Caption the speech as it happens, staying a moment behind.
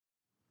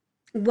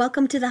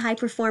Welcome to the High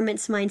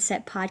Performance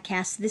Mindset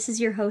Podcast. This is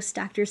your host,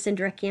 Dr.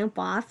 Cindra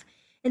Kampoff,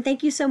 and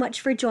thank you so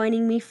much for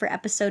joining me for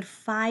episode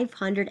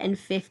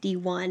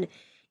 551.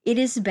 It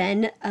has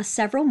been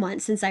several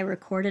months since I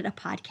recorded a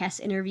podcast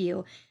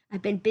interview.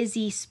 I've been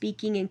busy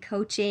speaking and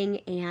coaching,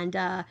 and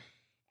I'm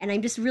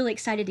just really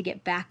excited to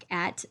get back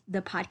at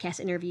the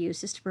podcast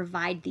interviews just to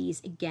provide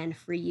these again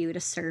for you, to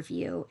serve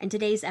you. And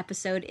today's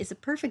episode is a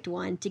perfect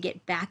one to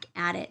get back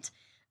at it.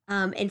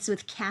 And it's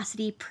with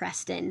Cassidy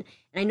Preston.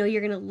 And I know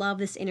you're going to love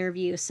this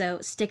interview, so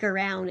stick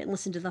around and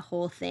listen to the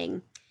whole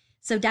thing.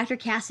 So, Dr.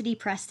 Cassidy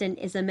Preston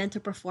is a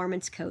mental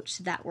performance coach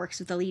that works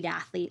with elite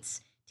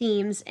athletes,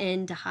 teams,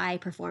 and high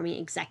performing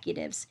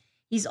executives.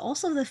 He's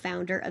also the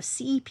founder of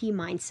CEP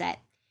Mindset,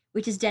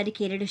 which is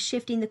dedicated to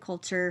shifting the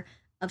culture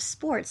of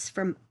sports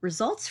from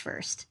results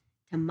first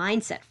to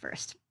mindset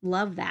first.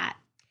 Love that.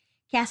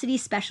 Cassidy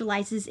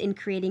specializes in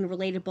creating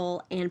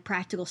relatable and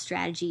practical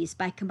strategies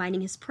by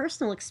combining his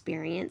personal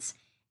experience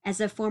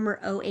as a former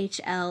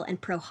OHL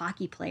and pro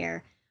hockey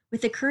player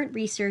with the current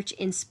research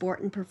in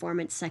sport and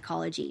performance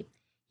psychology.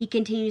 He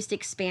continues to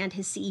expand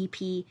his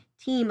CEP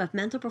team of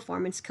mental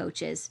performance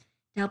coaches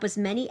to help as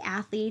many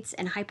athletes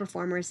and high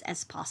performers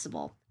as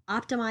possible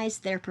optimize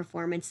their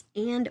performance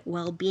and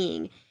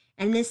well-being.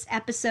 And this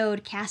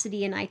episode,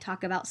 Cassidy and I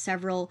talk about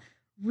several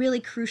really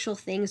crucial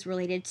things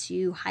related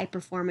to high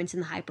performance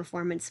and the high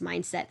performance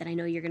mindset that I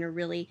know you're going to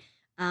really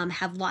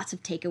have lots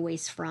of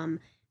takeaways from.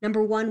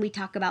 Number one, we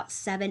talk about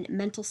 7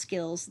 mental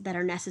skills that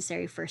are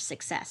necessary for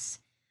success,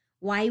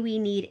 why we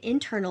need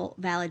internal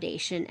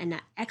validation and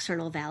not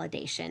external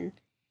validation,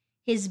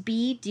 his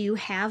be, do,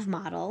 have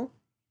model,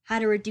 how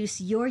to reduce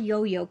your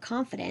yo-yo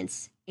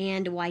confidence,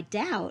 and why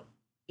doubt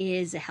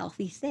is a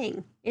healthy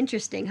thing.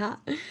 Interesting, huh?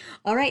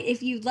 All right,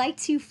 if you'd like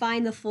to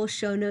find the full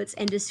show notes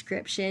and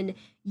description,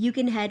 you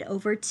can head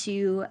over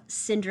to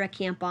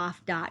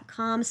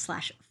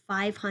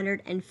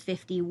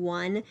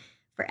cindrakampoff.com/551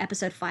 for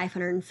episode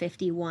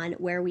 551,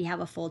 where we have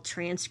a full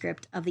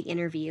transcript of the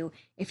interview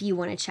if you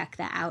want to check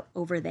that out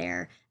over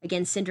there.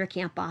 Again,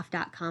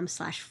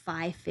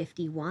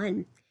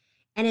 cindrakampoff.com/551.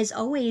 And as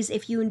always,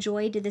 if you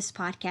enjoyed this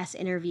podcast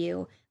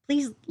interview,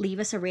 please leave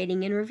us a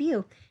rating and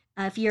review.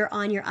 If you're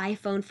on your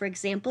iPhone, for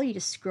example, you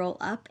just scroll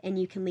up and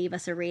you can leave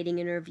us a rating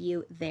and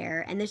review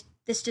there. And this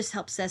just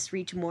helps us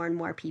reach more and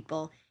more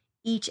people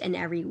each and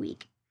every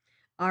week.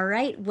 All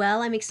right.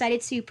 Well, I'm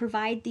excited to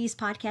provide these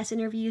podcast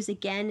interviews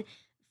again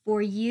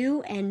for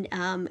you and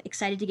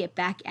excited to get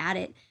back at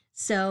it.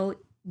 So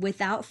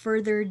without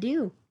further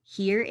ado,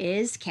 here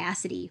is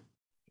Cassidy.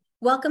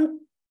 Welcome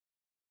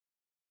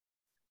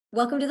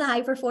to the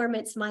High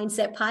Performance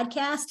Mindset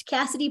Podcast.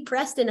 Cassidy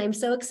Preston, I'm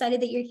so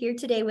excited that you're here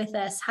today with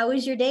us. How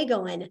is your day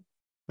going?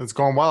 It's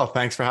going well.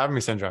 Thanks for having me,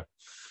 Cindra.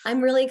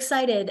 I'm really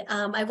excited.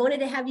 I wanted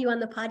to have you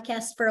on the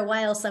podcast for a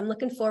while, so I'm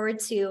looking forward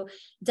to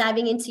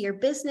diving into your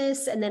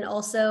business and then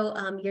also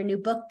your new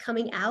book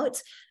coming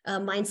out,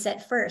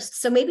 Mindset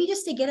First. So maybe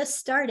just to get us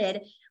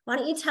started, why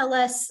don't you tell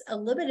us a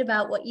little bit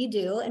about what you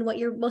do and what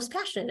you're most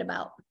passionate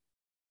about?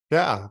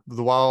 Yeah,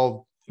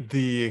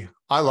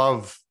 I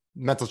love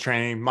mental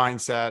training,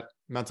 mindset,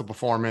 mental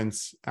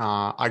performance.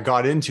 I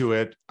got into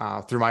it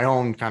through my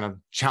own kind of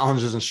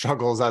challenges and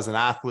struggles as an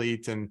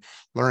athlete and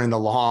learning the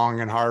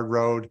long and hard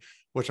road,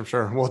 which I'm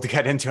sure we'll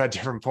get into at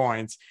different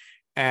points.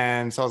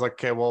 And so I was like,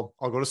 okay, well,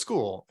 I'll go to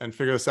school and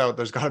figure this out.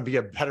 There's got to be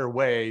a better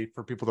way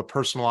for people to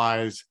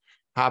personalize,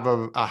 have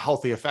a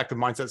healthy, effective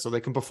mindset so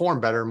they can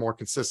perform better, more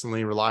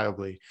consistently,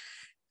 reliably.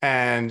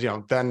 And,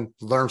 then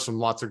learn from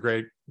lots of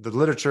the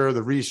literature,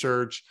 the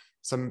research,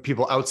 some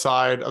people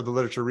outside of the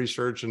literature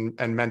research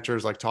and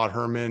mentors like Todd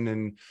Herman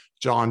and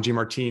John G.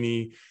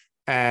 Martini,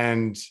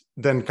 and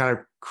then kind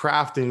of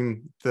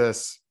crafting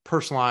this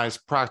personalized,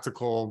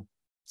 practical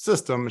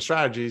system and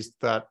strategies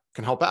that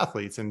can help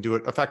athletes and do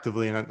it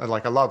effectively. And I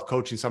love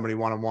coaching somebody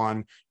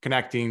one-on-one,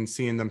 connecting,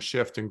 seeing them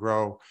shift and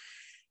grow.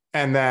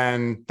 And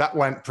then that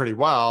went pretty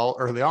well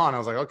early on. I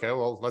was like, okay,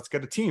 well, let's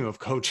get a team of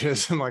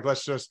coaches and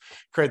let's just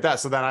create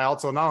that. So then I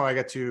also now I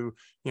get to,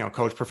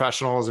 coach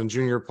professionals and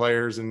junior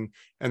players and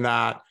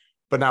that,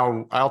 but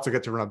now I also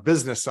get to run a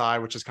business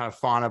side, which is kind of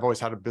fun. I've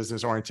always had a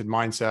business oriented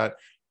mindset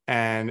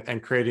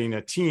and creating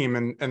a team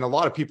and a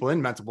lot of people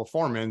in mental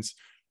performance.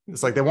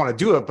 It's like they want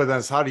to do it, but then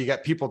it's how do you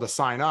get people to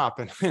sign up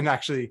and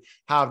actually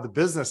have the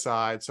business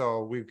side?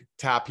 So we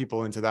tap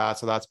people into that.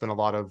 So that's been a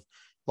lot of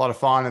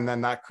fun. And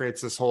then that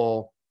creates this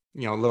whole,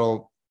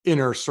 little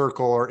inner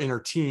circle or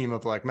inner team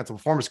of mental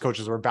performance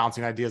coaches who are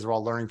bouncing ideas. We're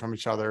all learning from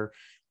each other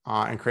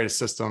and create a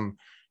system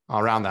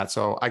around that.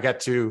 So I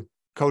get to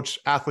coach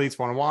athletes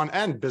one-on-one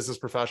and business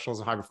professionals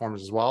and high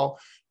performers as well,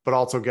 but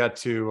also get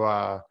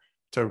to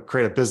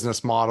create a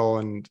business model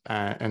and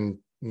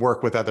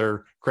work with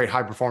other great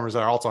high performers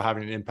that are also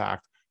having an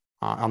impact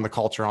on the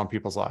culture, on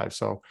people's lives.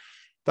 So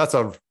that's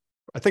I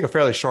think a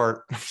fairly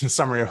short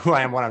summary of who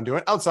I am, what I'm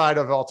doing, outside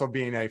of also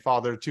being a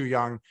father, 2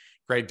 young,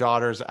 great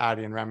daughters,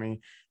 Addie and Remy,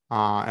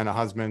 and a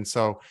husband.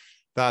 So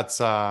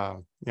that's, I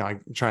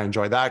try and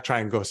enjoy that,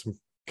 try and go some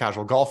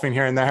casual golfing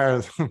here and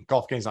there.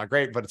 Golf game's not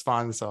great, but it's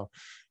fun. So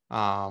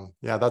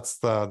that's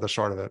the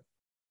short of it.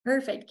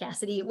 Perfect,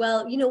 Cassidy.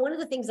 Well, one of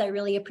the things I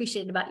really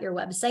appreciated about your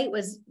website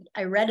was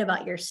I read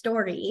about your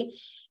story.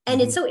 And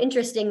it's so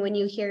interesting when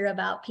you hear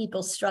about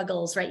people's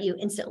struggles, right? You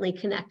instantly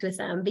connect with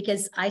them,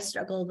 because I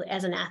struggled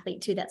as an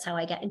athlete too. That's how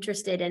I got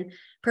interested in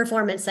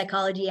performance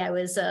psychology. I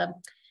was a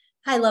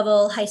high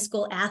level high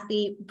school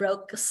athlete,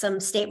 broke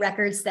some state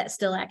records that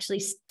still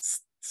actually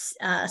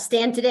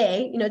stand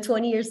today,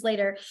 20 years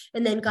later,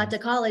 and then got to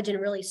college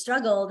and really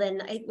struggled.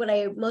 And what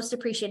I most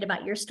appreciated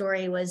about your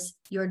story was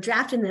you were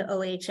drafted in the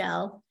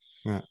OHL,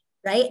 Yeah.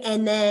 right?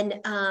 And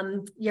then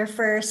your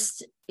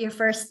first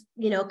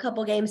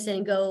couple games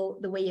didn't go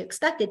the way you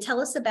expected. Tell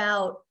us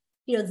about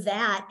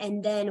that,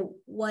 and then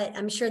what,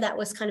 I'm sure that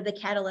was kind of the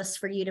catalyst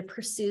for you to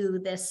pursue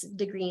this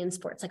degree in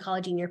sports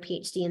psychology and your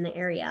PhD in the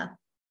area.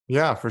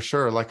 Yeah, for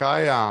sure. Like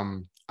I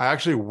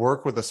actually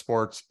worked with a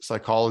sports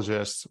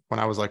psychologist when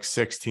I was like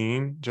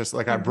 16. Just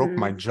like I broke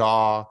my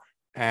jaw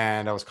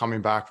and I was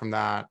coming back from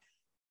that.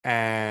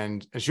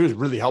 And she was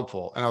really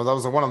helpful. And that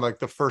was one of like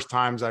the first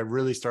times I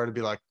really started to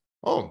be like,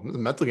 oh, the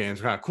mental game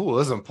is kind of cool.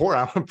 This is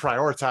important. I want to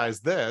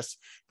prioritize this,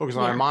 focus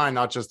on my mind,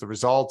 not just the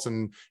results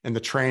and the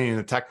training,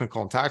 the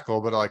technical and tactical,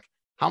 but like,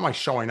 how am I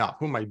showing up?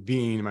 Who am I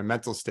being in my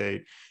mental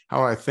state? How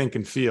do I think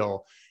and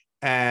feel?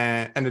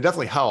 And it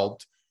definitely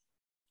helped.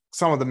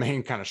 Some of the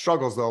main kind of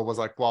struggles though was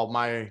like, well,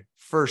 my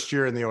first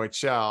year in the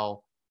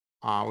OHL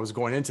was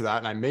going into that,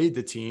 and I made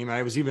the team, and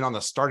I was even on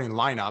the starting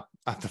lineup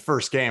at the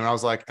first game. And I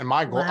was like, and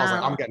my goal, I was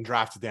like, I'm getting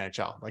drafted to the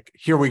NHL. Like,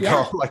 here we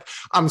go. Like,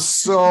 I'm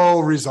so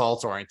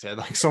results oriented.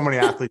 Like, so many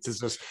athletes is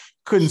just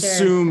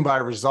consumed by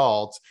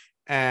results,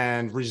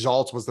 and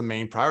results was the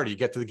main priority. You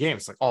get to the game,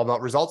 it's like all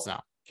about results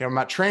now. Okay, I'm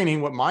at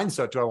training. What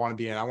mindset do I want to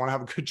be in? I want to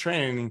have a good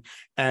training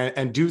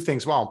and do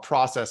things well,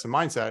 process and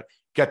mindset.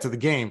 Get to the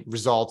game,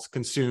 results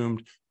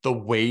consumed, the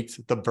weight,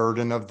 the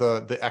burden of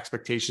the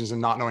expectations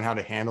and not knowing how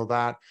to handle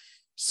that.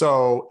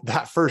 So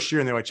that first year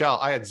in the OHL,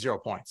 I had 0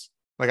 points.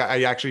 Like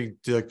I actually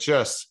did it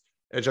just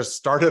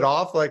started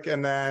off like,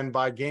 and then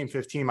by game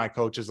 15, my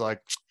coach is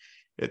like,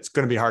 it's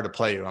going to be hard to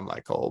play you. I'm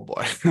like, oh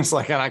boy. It's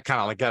like, and I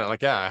kind of like get it.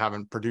 Like, yeah, I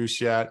haven't produced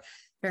yet.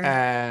 Sure.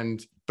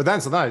 But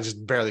then I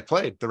just barely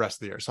played the rest of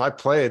the year. So I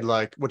played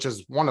like, which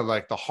is one of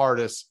like the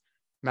hardest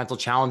mental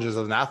challenges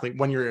of an athlete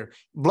when you're,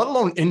 let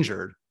alone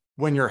injured,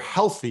 when you're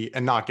healthy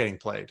and not getting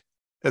played.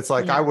 It's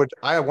like,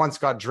 I once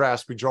got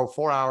dressed. We drove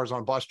 4 hours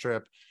on a bus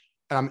trip,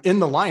 and I'm in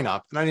the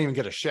lineup and I didn't even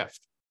get a shift.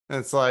 And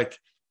it's like,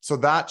 so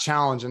that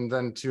challenge, and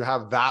then to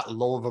have that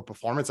low of a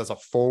performance as a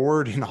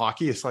forward in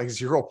hockey, it's like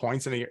 0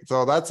 points in a year.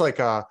 So that's like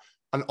an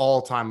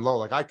all-time low.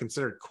 Like I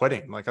considered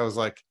quitting. Like I was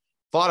like,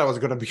 thought I was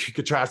going to be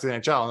drafted in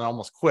the NHL, and I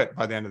almost quit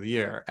by the end of the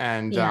year.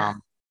 And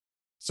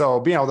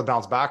so being able to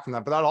bounce back from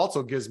that, but that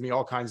also gives me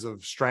all kinds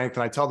of strength.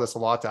 And I tell this a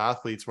lot to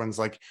athletes when it's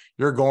like,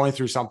 you're going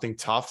through something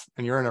tough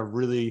and you're in a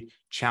really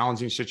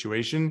challenging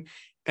situation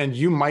and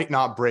you might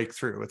not break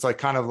through. It's like,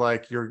 kind of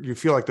like you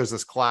feel like there's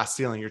this glass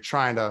ceiling, you're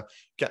trying to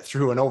get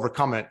through and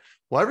overcome it.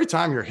 Well, every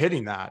time you're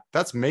hitting that,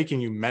 that's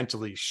making you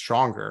mentally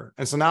stronger.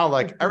 And so now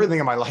like everything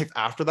in my life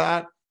after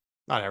that,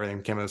 not everything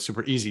became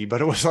super easy, but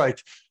it was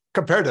like,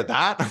 compared to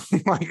that,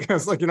 like,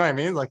 it's like, you know what I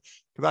mean? Like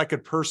if I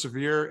could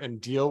persevere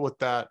and deal with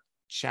that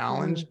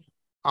challenge.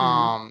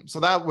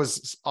 So that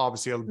was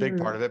obviously a big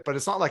part of it, but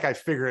it's not like I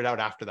figured it out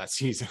after that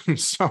season.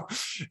 So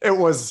it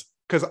was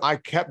because I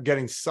kept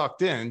getting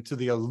sucked into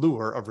the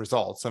allure of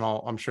results. And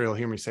I'm sure you'll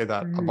hear me say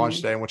that a bunch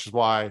today, which is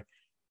why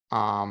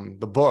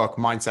the book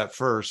Mindset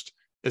First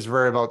is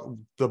very about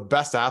the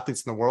best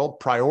athletes in the world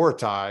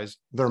prioritize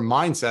their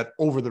mindset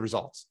over the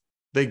results.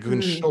 They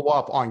can show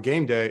up on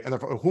game day and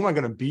who am I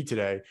going to be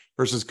today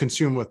versus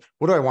consume with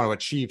what do I want to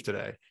achieve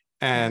today?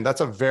 And that's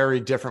a very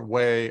different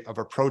way of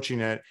approaching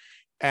it.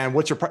 And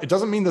it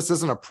doesn't mean this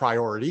isn't a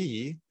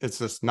priority. It's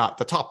just not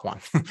the top one.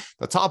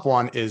 The top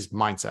one is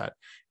mindset.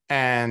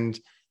 And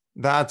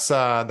that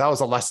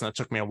was a lesson that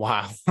took me a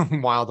while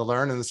to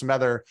learn. And there's some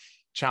other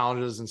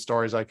challenges and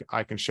stories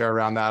I can share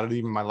around that.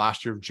 Even my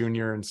last year of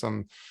junior and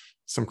some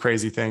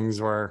crazy things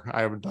where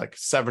I would like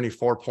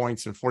 74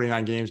 points in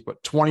 49 games,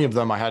 but 20 of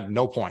them I had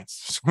no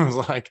points. So it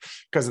was like,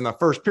 because in the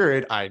first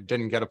period, I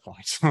didn't get a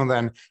point. So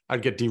then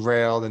I'd get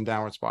derailed and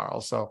downward spiral.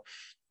 So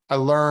I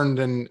learned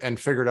and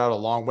figured out a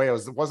long way.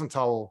 It wasn't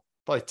until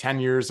probably 10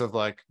 years of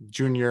like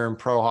junior and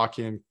pro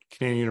hockey and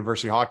Canadian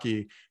university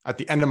hockey. At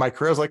the end of my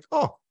career, I was like,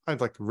 oh, I had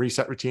like a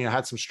reset routine. I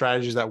had some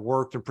strategies that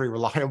worked and pretty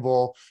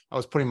reliable. I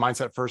was putting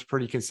mindset first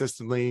pretty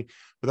consistently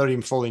without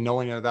even fully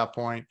knowing it at that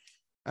point.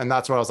 And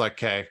that's what I was like,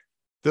 okay,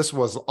 this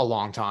was a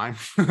long time.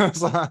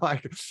 So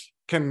like,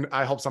 can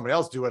I help somebody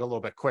else do it a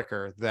little bit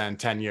quicker than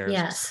 10 years?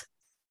 Yes.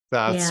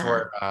 That's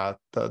where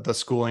the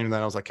schooling. And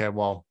then I was like, okay,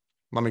 well,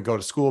 let me go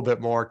to school a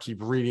bit more,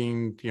 keep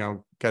reading,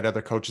 get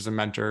other coaches and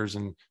mentors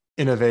and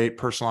innovate,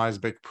 personalize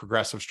big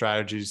progressive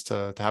strategies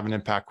to have an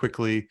impact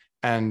quickly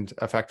and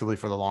effectively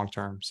for the long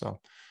term.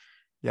 So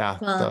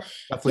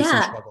definitely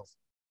some struggles.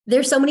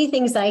 There's so many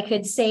things I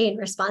could say in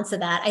response to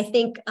that. I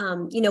think,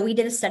 we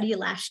did a study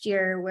last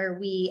year where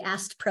we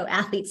asked pro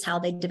athletes how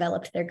they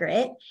developed their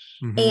grit.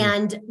 Mm-hmm.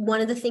 And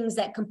one of the things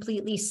that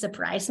completely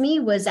surprised me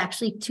was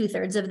actually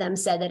 2/3 of them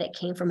said that it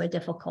came from a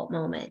difficult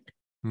moment.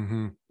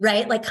 Mm-hmm.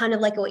 Right? Like kind of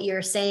like what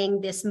you're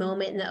saying, this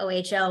moment in the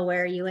OHL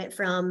where you went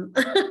from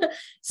Yeah.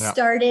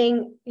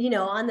 starting,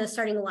 on the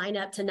starting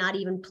lineup to not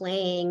even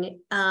playing.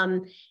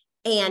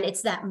 And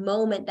it's that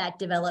moment that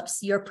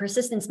develops your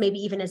persistence, maybe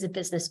even as a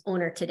business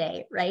owner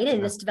today, right? And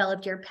Yeah. it's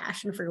developed your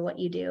passion for what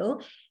you do.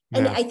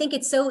 And Yeah. I think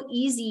it's so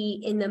easy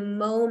in the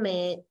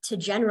moment to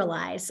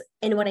generalize.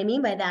 And what I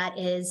mean by that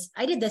is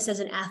I did this as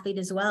an athlete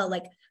as well.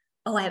 Like,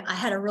 oh, I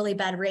had a really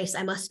bad race.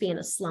 I must be in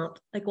a slump.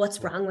 Like,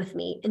 what's wrong with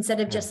me? Instead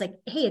of Yeah. just like,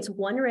 hey, it's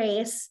one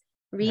race,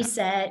 Yeah.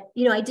 reset.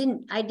 I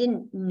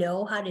didn't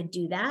know how to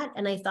do that.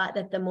 And I thought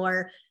that the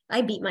more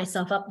I beat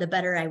myself up, the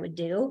better I would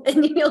do.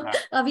 And, Yeah.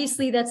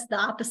 obviously that's the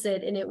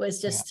opposite. And it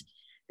was Yeah. just,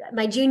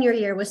 my junior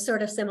year was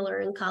sort of similar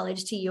in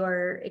college to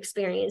your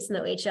experience in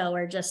the OHL,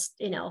 where just,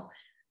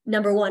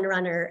 number one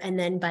runner. And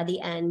then by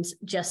the end,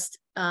 just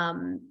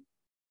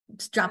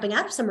dropping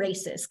out of some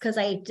races because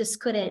I just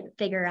couldn't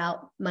figure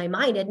out my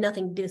mind. It had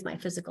nothing to do with my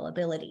physical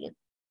ability.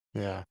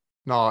 Yeah.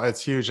 No,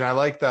 it's huge. And I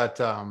like that,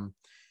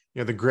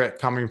 the grit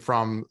coming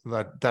from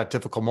that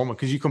difficult moment,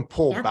 because you can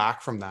pull Yeah.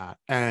 back from that.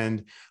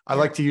 And I Yeah.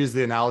 like to use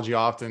the analogy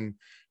often,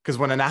 because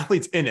when an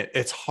athlete's in it,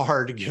 it's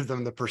hard to give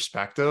them the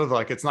perspective.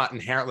 Like, it's not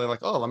inherently like,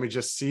 oh, let me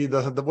just see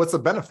the what's the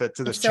benefit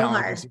to this It's so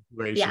challenging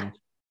hard. Yeah. situation.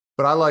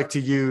 But I like to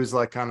use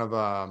like kind of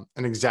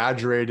an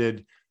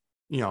exaggerated,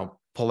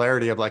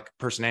 polarity of like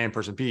person A and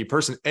person B.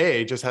 Person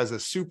A just has a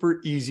super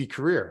easy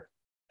career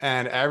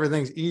and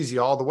everything's easy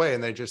all the way,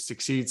 and they just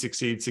succeed.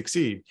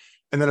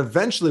 And then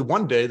eventually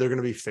one day they're going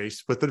to be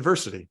faced with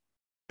adversity.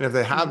 And if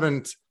they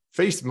haven't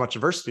faced much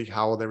adversity,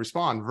 how will they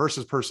respond?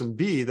 Versus person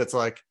B that's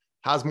like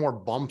has more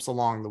bumps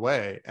along the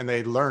way, and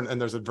they learn, and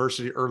there's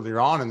adversity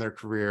earlier on in their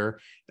career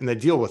and they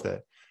deal with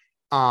it.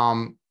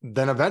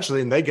 Then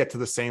eventually, and they get to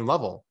the same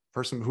level,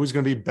 person who's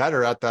going to be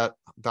better at that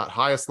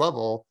highest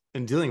level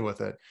in dealing with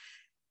it.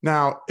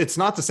 Now, it's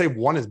not to say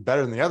one is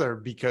better than the other,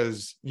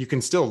 because you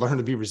can still learn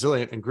to be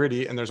resilient and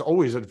gritty, and there's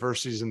always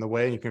adversities in the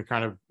way. You can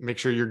kind of make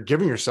sure you're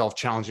giving yourself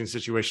challenging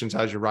situations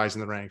as you rise in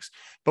the ranks.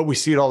 But we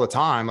see it all the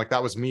time. Like,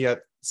 that was me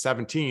at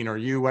 17, or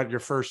you at your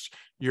first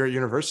year at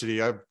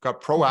university. I've got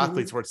pro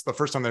athletes where it's the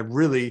first time they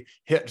really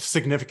hit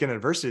significant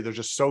adversity. They're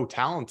just so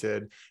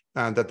talented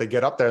that they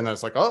get up there and then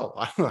it's like, oh,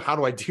 how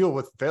do I deal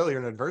with failure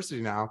and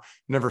adversity now?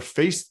 Never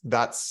faced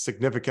that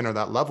significant or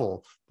that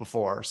level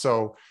before.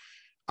 So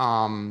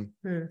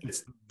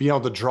it's being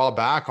able to draw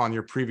back on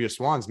your previous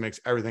ones makes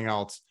everything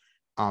else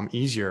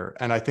easier.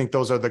 And I think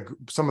those are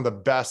some of the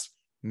best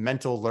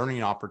mental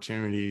learning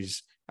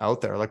opportunities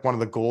out there. Like, one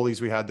of the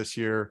goalies we had this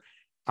year,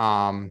 he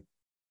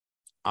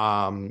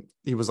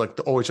was like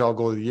the OHL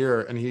goal of the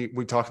year, and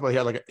we talked about, he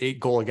had like an 8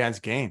 goal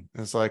against game.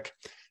 And it's like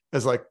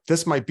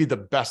this might be the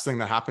best thing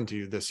that happened to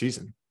you this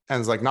season.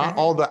 And it's like, not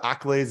all the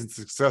accolades and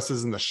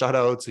successes and the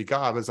shutouts he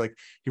got, but it's like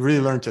he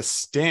really learned to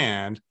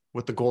stand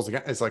with the goals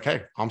against. It's like,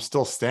 hey, I'm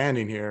still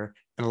standing here,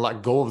 and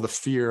let go of the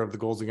fear of the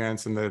goals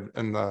against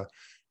and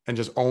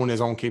just own his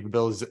own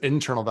capabilities,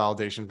 internal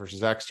validation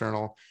versus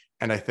external.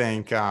 And I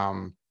think,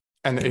 and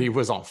he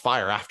was on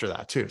fire after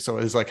that too. So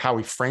it's like how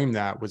he framed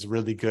that was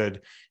really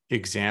good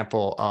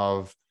example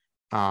of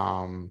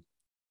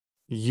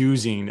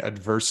using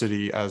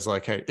adversity as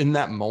like, hey, in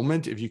that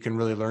moment, if you can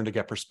really learn to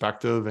get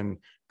perspective and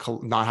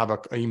not have an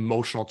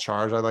emotional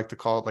charge, I like to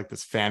call it, like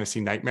this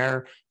fantasy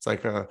nightmare. It's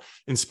like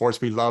in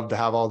sports, we love to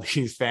have all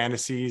these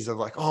fantasies of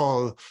like,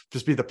 oh,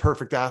 just be the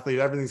perfect athlete,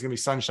 everything's gonna be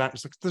sunshine.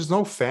 It's like, there's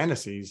no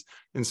fantasies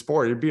in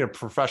sport. You're being a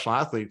professional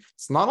athlete,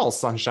 it's not all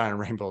sunshine and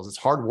rainbows. It's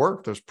hard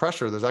work, there's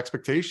pressure, there's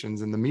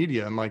expectations in the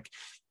media, and like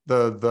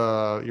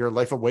your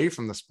life away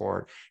from the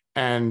sport.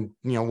 And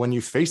when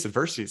you face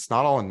adversity, it's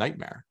not all a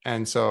nightmare.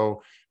 And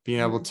so being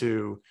able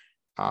to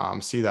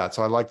see that.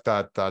 So I like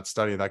that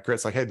study, that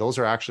grit's like, hey, those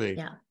are actually,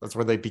 that's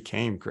where they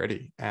became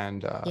gritty.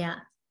 And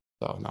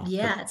so no.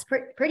 Yeah, it's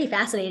pretty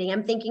fascinating.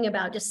 I'm thinking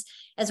about, just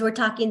as we're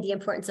talking, the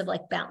importance of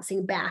like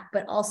bouncing back,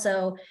 but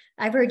also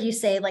I've heard you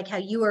say like how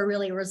you were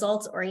really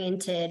results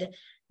oriented,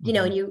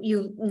 and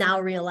you now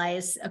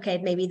realize, okay,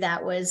 maybe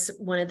that was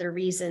one of the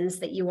reasons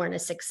that you weren't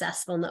as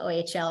successful in the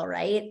OHL,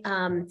 right?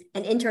 And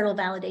internal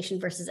validation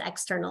versus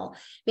external.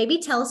 Maybe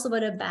tell us a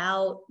bit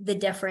about the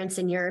difference,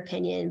 in your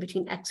opinion,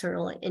 between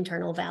external and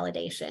internal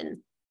validation.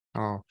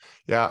 Oh,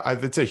 yeah,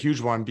 it's a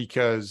huge one,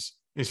 because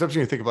especially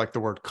when you think of like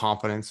the word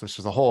confidence, which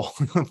is a whole,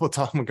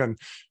 we can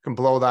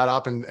blow that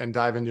up and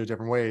dive into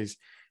different ways.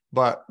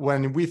 But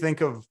when we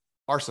think of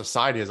our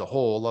society as a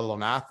whole, let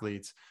alone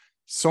athletes,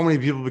 so many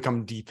people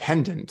become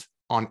dependent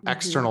on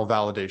external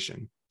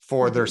validation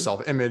for their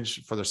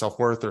self-image, for their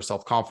self-worth, their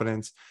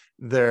self-confidence,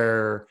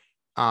 and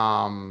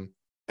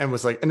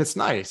was like, and it's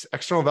nice.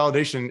 External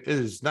validation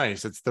is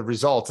nice. It's the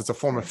results. It's a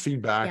form of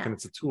feedback, and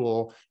it's a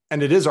tool,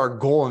 and it is our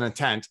goal and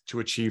intent to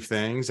achieve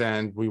things.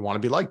 And we want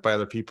to be liked by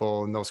other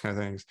people and those kind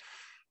of things.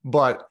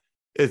 But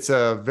it's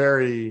a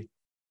very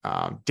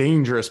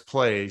dangerous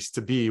place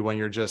to be when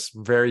you're just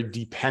very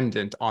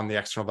dependent on the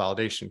external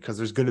validation, because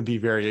there's going to be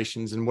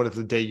variations. And what if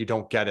the day you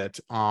don't get it?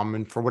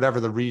 And for whatever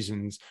the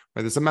reasons,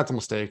 whether it's a mental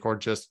mistake or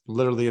just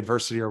literally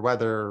adversity or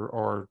weather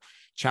or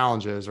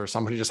challenges, or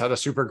somebody just had a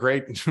super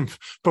great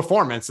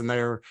performance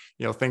and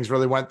things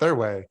really went their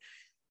way.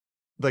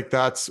 Like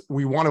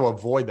we want to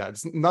avoid that.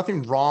 It's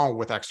nothing wrong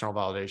with external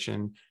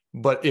validation,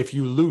 but if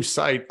you lose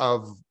sight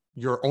of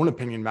your own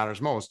opinion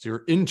matters most,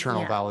 your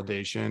internal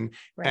validation,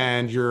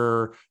 and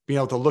you're being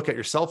able to look at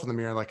yourself in the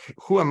mirror, like,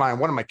 who am I and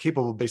what am I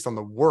capable based on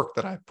the work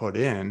that I put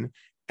in,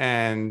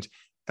 and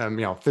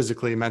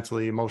physically,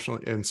 mentally,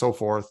 emotionally, and so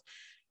forth.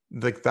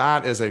 Like,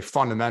 that is a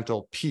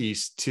fundamental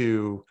piece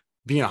to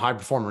being a high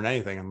performer in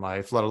anything in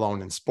life, let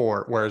alone in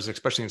sport. Whereas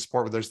especially in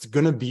sport, where there's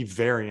going to be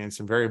variance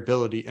and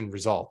variability in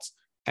results.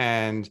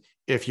 And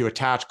if you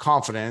attach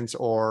confidence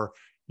or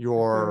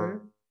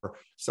your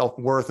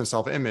self-worth and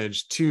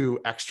self-image to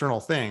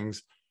external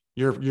things,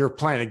 you're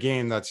playing a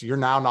game you're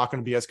now not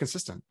going to be as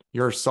consistent.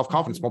 Your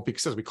self-confidence won't be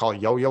consistent. We call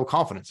it yo-yo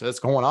confidence. It's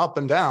going up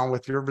and down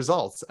with your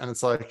results. And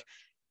it's like,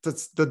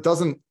 that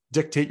doesn't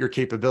dictate your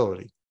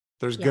capability.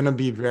 There's going to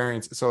be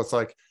variance. So it's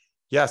like,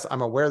 yes,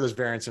 I'm aware there's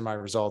variance in my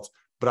results,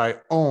 but I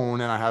own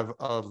and I have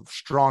a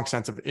strong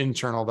sense of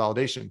internal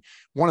validation.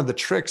 One of the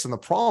tricks and the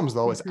problems,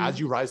 though, is as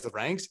you rise the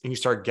ranks and you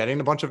start getting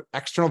a bunch of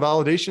external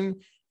validation,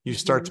 you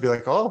start to be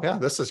like, oh yeah,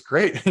 this is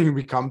great. And you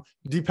become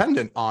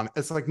dependent on it.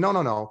 It's like,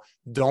 no.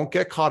 Don't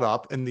get caught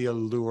up in the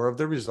allure of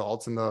the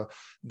results and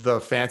the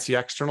fancy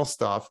external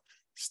stuff.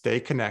 Stay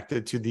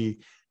connected to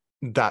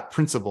that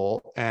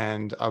principle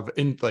and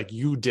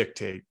you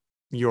dictate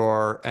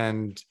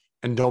and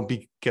don't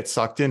get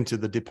sucked into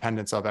the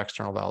dependence of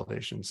external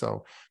validation.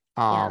 So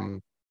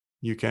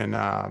you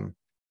can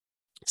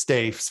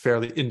stay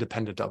fairly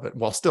independent of it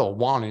while still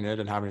wanting it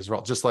and having as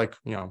well. Just like,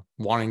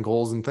 wanting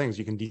goals and things,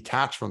 you can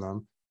detach from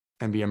them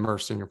and be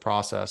immersed in your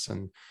process.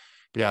 And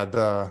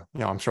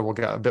I'm sure we'll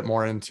get a bit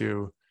more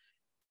into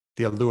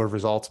the allure of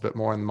results a bit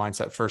more in the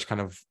mindset first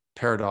kind of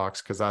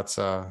paradox, because that's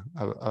a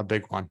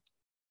big one.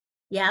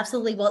 Yeah,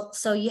 absolutely. Well,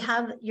 so you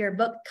have your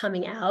book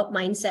coming out,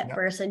 Mindset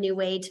First, a new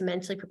way to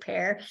mentally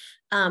prepare.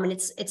 And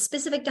it's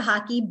specific to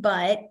hockey,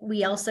 but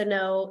we also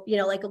know,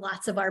 like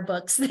lots of our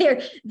books,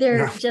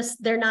 it's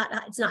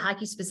not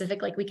hockey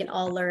specific. Like, we can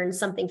all learn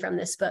something from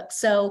this book.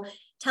 So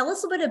tell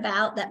us a bit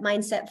about that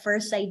Mindset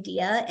First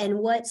idea and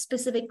what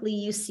specifically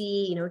you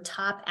see,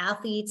 top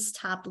athletes,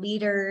 top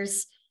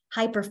leaders,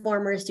 high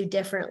performers do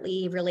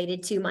differently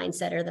related to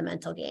mindset or the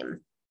mental game.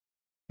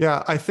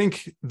 Yeah, I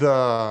think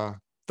the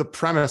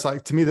premise,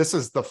 to me, this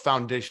is the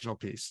foundational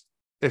piece.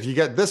 If you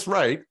get this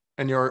right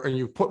and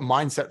you put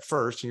mindset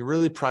first and you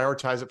really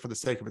prioritize it for the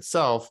sake of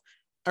itself,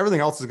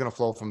 everything else is going to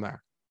flow from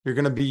there. You're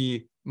going to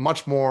be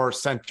much more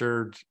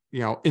centered,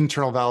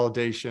 internal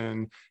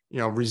validation,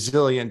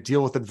 resilient,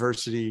 deal with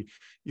adversity.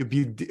 You'll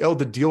be able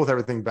to deal with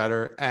everything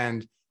better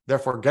and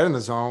therefore get in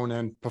the zone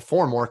and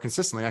perform more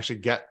consistently, actually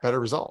get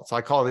better results.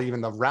 I call it even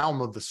the realm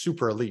of the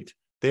super elite.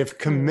 They've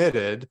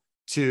committed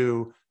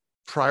to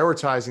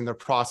prioritizing their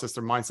process,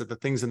 their mindset, the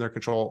things in their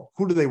control.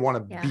 Who do they want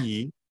to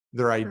be?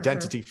 Their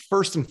identity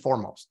first and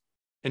foremost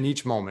in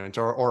each moment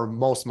or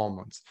most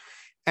moments.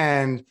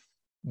 And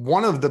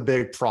one of the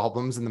big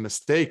problems and the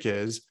mistake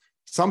is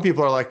some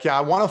people are like,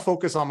 I want to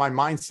focus on my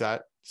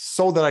mindset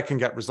so that I can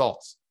get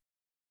results.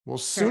 Well,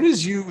 as soon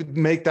as you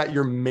make that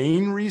your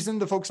main reason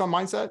to focus on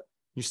mindset,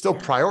 you still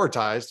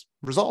prioritize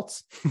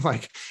results.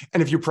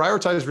 And if you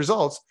prioritize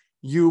results,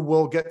 you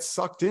will get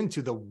sucked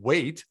into the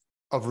weight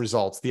of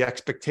results, the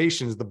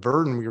expectations, the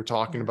burden we were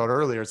talking about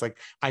earlier. It's like,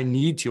 I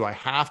need to, I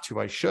have to,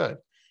 I should.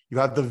 You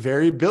have the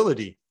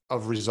variability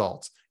of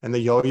results and the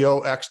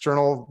yo-yo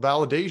external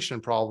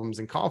validation problems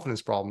and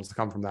confidence problems that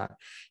come from that.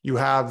 You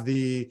have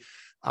the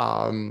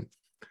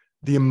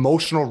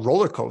emotional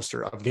roller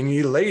coaster of getting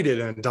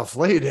elated and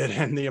deflated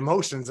and the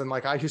emotions. And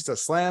I used to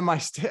slam my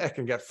stick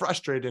and get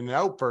frustrated and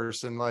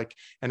outbursts and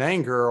an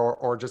anger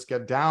or just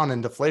get down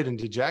and deflated and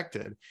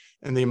dejected,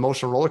 and the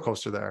emotional roller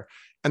coaster there.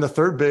 And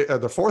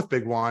the fourth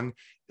big one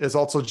is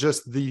also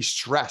just the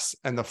stress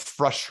and the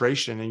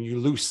frustration, and you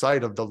lose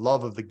sight of the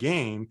love of the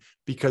game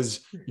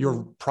because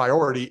your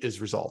priority is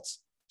results.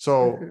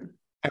 So,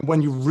 and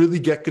when you really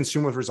get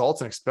consumed with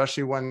results, and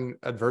especially when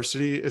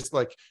adversity is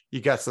you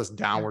get this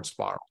downward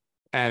spiral,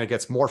 and it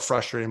gets more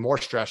frustrating, more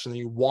stress, and then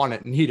you want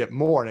it, need it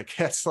more, and it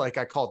gets I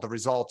call it the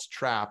results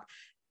trap.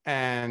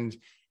 And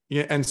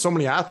so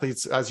many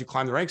athletes, as you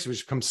climb the ranks, we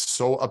become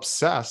so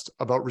obsessed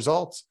about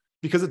results,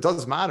 because it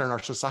does matter, and our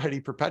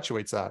society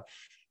perpetuates that.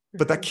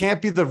 But that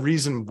can't be the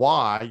reason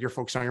why you're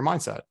focused on your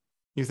mindset.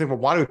 You think, well,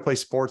 why do we play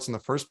sports in the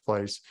first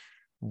place?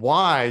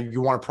 Why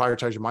you want to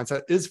prioritize your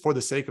mindset is for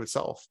the sake of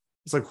itself.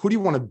 It's who do you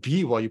want to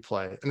be while you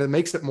play? And it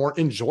makes it more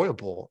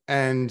enjoyable.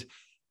 And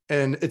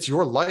it's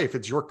your life,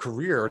 it's your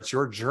career, it's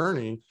your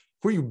journey.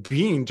 Who are you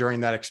being during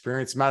that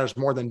experience matters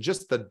more than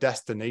just the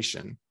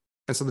destination.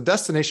 And so the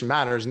destination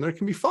matters, and there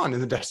can be fun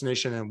in the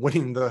destination and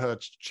winning the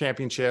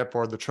championship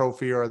or the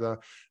trophy or the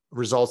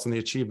results and the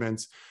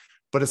achievements,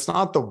 but it's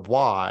not the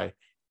why.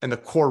 and the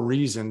core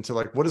reason to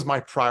like, what is my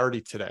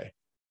priority today?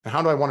 And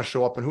how do I want to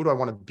show up? And who do I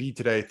want to be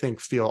today? Think,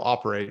 feel,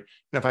 operate.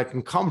 And if I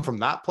can come from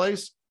that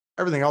place,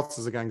 everything else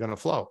is again going to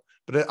flow.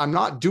 But I'm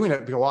not doing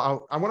it because,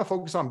 well, I want to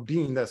focus on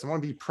being this. I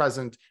want to be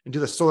present and do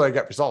this so that I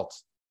get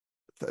results.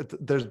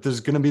 There's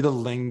going to be the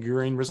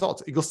lingering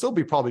results. You'll still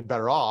be probably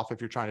better off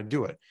if you're trying to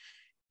do it.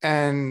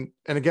 And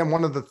again,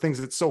 one of the things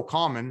that's so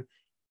common,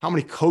 how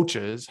many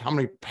coaches, how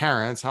many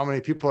parents, how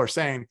many people are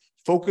saying,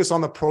 focus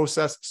on the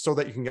process so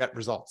that you can get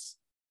results.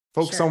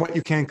 Focus on what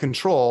you can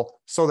control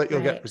so that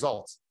you'll get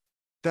results.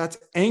 That's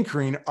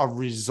anchoring a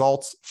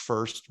results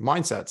first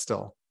mindset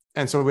still.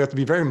 And so we have to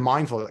be very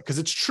mindful of that, because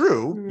it's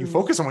true. You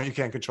focus on what you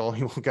can't control,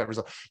 you will get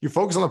results. You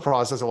focus on the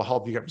process, it will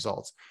help you get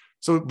results.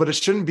 So, but it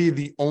shouldn't be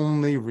the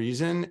only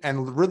reason.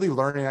 And really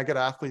learning, I get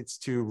athletes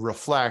to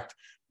reflect,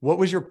 what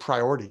was your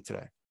priority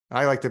today?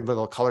 I like the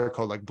little color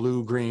code, like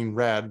blue, green,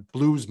 red.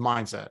 Blue's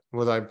mindset.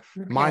 Was I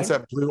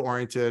mindset blue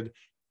oriented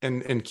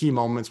in key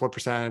moments? What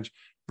percentage?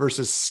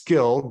 Versus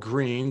skill,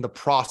 green, the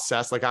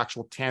process, like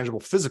actual tangible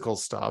physical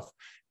stuff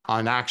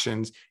on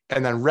actions,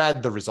 and then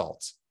red, the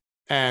results.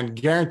 And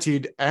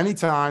guaranteed,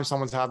 anytime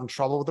someone's having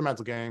trouble with the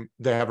mental game,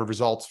 they have a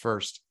results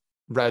first.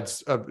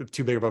 Red's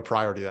too big of a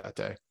priority that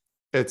day.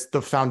 It's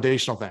the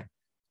foundational thing.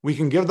 We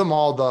can give them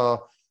all the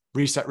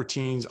reset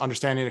routines,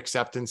 understanding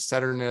acceptance,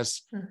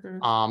 centeredness,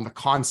 the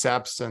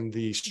concepts and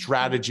the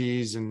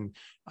strategies and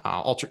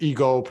alter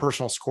ego,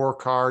 personal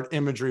scorecard,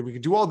 imagery. We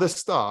can do all this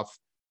stuff,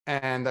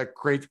 and that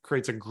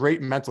creates a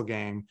great mental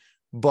game.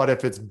 But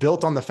if it's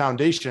built on the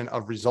foundation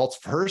of results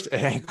first,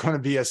 it ain't going to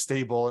be as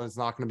stable and it's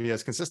not going to be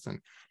as consistent.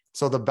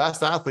 So the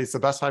best athletes, the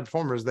best high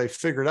performers, they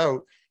figured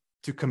out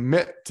to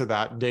commit to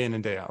that day in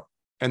and day out.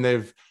 And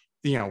they've,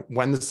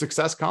 when the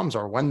success comes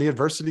or when the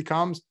adversity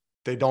comes,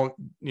 they don't,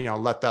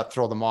 let that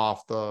throw them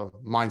off the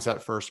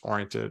mindset first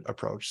oriented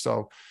approach.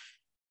 So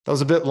that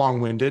was a bit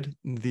long-winded.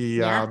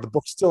 The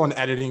book's still in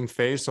editing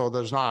phase, so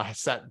there's not a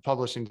set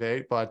publishing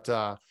date, but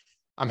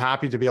I'm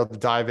happy to be able to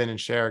dive in and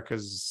share,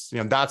 because,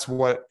 that's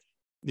what,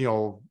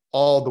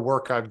 all the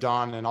work I've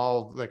done and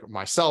all, like,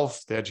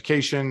 myself, the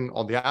education,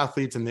 all the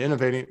athletes and the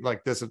innovating,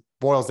 like this, it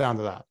boils down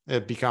to that.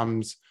 It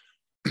becomes,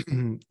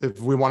 if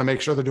we want to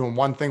make sure they're doing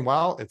one thing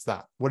well, it's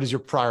that. What is your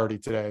priority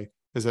today?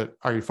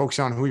 Are you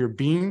focusing on who you're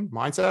being,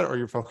 mindset, or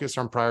you're focused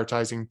on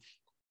prioritizing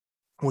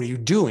what are you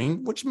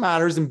doing, which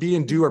matters, and be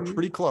and do are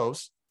pretty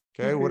close.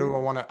 Okay. What do I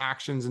want to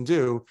actions and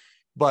do?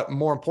 But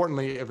more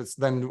importantly, if it's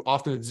then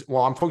often,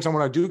 I'm focused on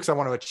what I do because I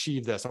want to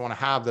achieve this. I want to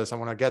have this. I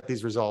want to get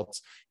these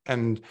results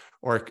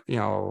or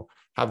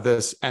have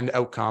this end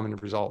outcome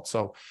and result.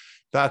 So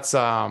that's,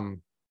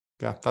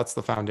 that's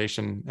the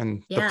foundation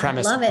and the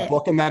premise of the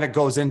book. And then it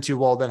goes into,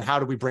 well, then how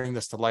do we bring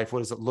this to life? What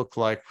does it look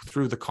like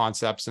through the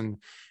concepts? And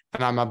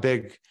I'm a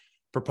big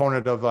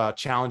proponent of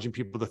challenging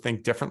people to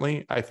think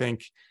differently. I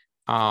think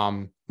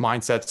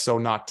mindset's so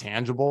not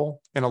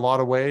tangible in a lot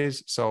of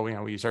ways. So,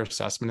 we use our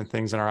assessment and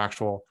things in our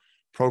actual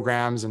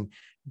programs,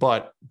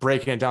 but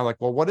breaking it down, like,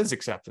 well, what is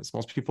acceptance?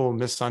 Most people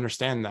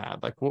misunderstand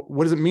that. Like,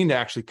 what does it mean to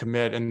actually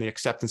commit, and the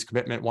acceptance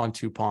commitment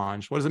 1-2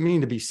 punch? What does it mean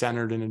to be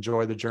centered and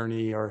enjoy the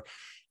journey? Or,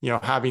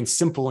 having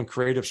simple and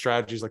creative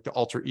strategies like the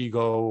alter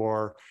ego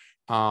or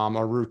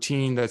a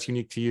routine that's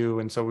unique to you.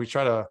 And so we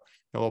try to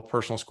a little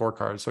personal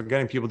scorecard. So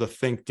getting people to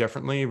think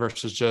differently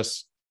versus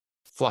just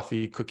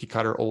fluffy cookie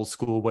cutter old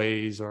school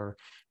ways, or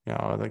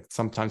like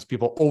sometimes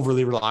people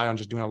overly rely on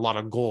just doing a lot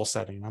of goal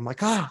setting. I'm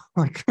like,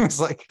 it's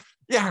like,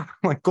 yeah,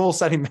 like goal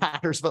setting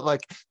matters, but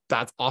like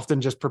that often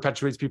just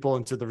perpetuates people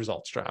into the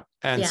results trap.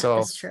 And so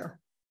that's true.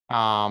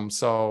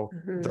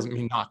 It doesn't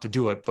mean not to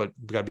do it, but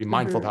we got to be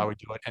mindful of how we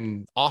do it.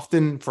 And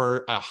often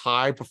for a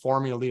high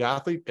performing elite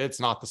athlete, it's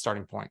not the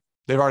starting point.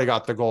 They've already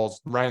got their goals,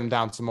 write them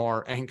down some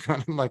more, ain't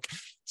gonna like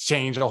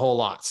change a whole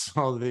lot.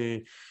 So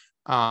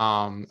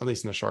at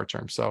least in the short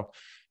term. So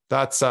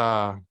that's,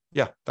 that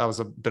was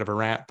a bit of a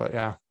rant, but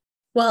yeah.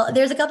 Well,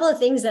 there's a couple of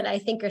things that I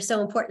think are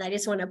so important. I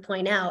just want to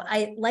point out.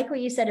 I like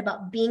what you said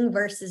about being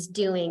versus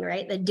doing,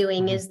 right? The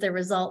doing is the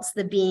results.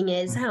 The being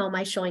is, how am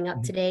I showing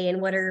up today? And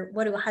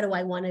how do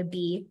I want to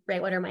be, right?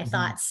 What are my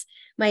thoughts,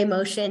 my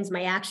emotions,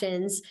 my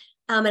actions?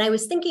 And I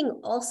was thinking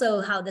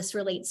also how this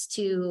relates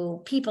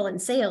to people in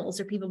sales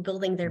or people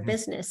building their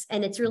business.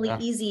 And it's really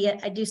easy.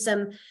 I do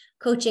some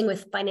coaching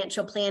with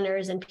financial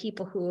planners and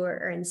people who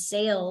are in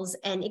sales,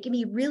 and it can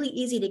be really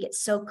easy to get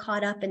so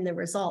caught up in the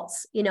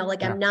results,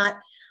 I'm not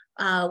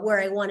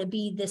where I want to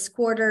be this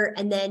quarter.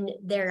 And then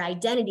their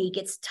identity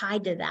gets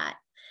tied to that.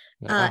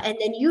 And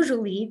then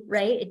usually,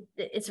 right,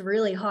 it's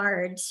really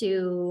hard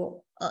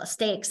to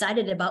stay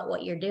excited about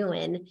what you're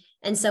doing.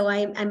 And so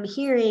I'm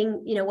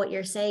hearing, what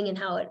you're saying and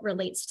how it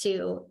relates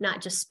to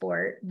not just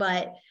sport,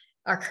 but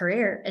our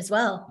career as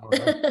well.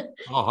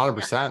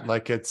 100%.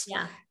 Like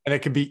and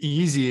it can be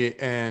easy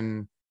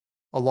in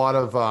a lot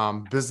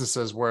of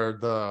businesses where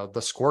the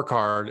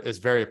scorecard is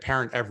very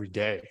apparent every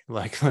day.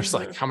 Like there's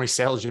like how many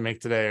sales you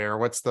make today, or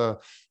what's the,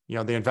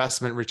 the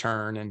investment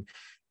return.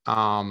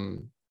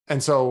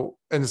 And so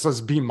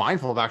it's being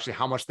mindful of actually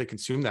how much they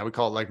consume that. We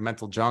call it like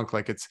mental junk.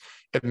 Like it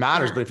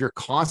matters, but if you're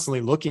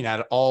constantly looking at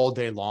it all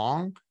day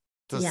long,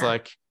 just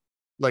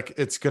like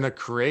it's going to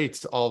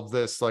create all of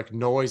this like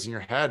noise in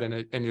your head, and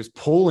it's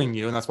pulling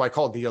you. And that's why I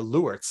call it the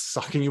allure. It's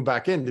sucking you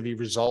back in to be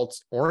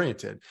results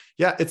oriented.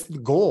 Yeah, it's the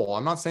goal.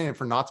 I'm not saying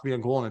for not to be a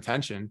goal and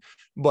attention,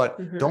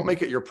 but don't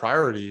make it your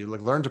priority.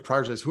 Like, learn to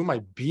prioritize, who am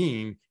I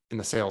being in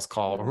the sales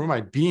call, or who am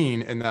I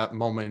being in that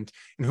moment,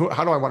 and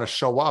how do I want to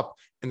show up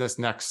in this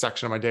next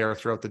section of my day or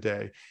throughout the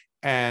day.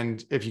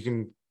 And if you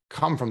can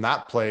come from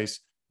that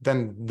place,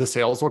 then the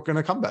sales are going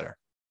to come better.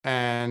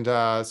 And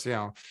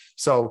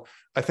so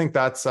I think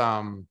that's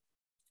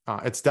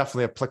it's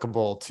definitely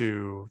applicable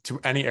to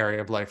any area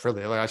of life,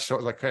 really. Like, I show,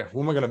 like, hey,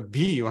 who am I going to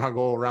be when I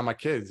go around my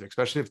kids,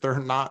 especially if they're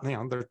not,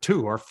 they're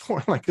 2 or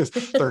 4, like this,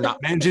 they're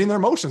not managing their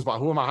emotions. But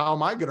how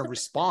am I going to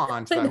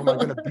respond to that? Who am I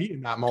going to be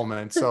in that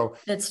moment? So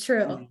that's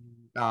true.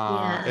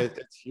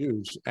 It's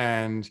huge.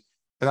 And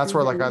that's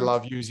where, like, I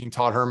love using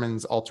Todd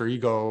Herman's alter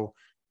ego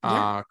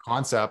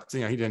concept. He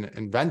didn't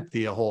invent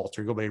the whole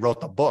alter ego, but he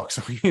wrote the book.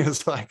 So he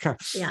is like,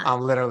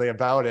 literally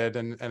about it,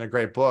 and a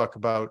great book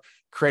about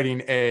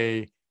creating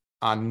a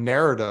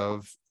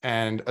narrative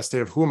and a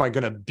state of who am I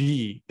going to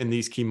be in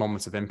these key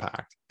moments of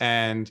impact.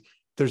 And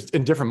there's,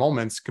 in different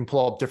moments, can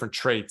pull up different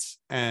traits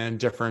and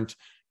different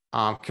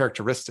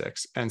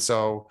characteristics. And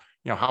so,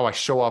 how I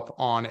show up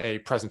on a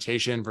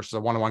presentation versus a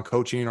one-on-one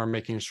coaching or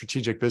making a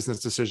strategic business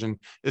decision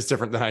is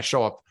different than I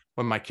show up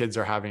when my kids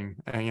are having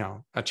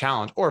a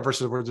challenge, or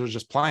versus where they're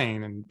just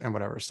playing and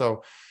whatever.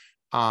 So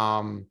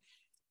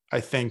I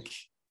think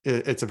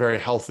it's a very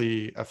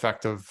healthy,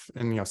 effective,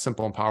 and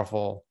simple and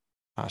powerful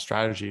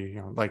strategy.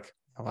 Like,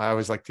 I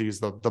always like to use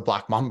the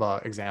Black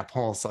Mamba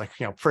example. It's like,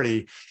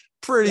 pretty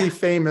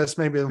famous,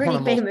 maybe pretty one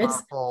of the famous.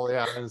 most powerful.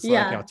 Yeah. And it's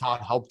like, Todd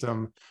helped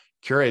him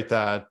curate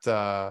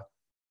that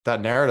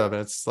narrative.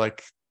 And it's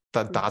like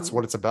that's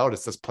what it's about.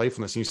 It's this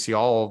playfulness. And you see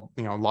all,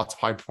 lots of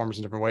high performers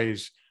in different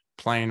ways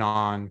playing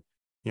on,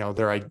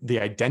 the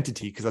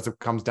identity, because that's what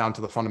comes down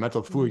to the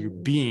fundamental of who are you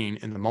being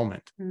in the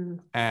moment.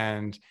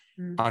 And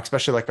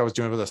especially like I was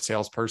doing with a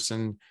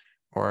salesperson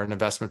or an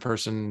investment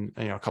person,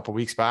 a couple of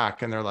weeks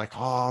back, and they're like,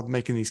 oh,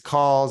 making these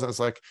calls. And it's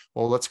like,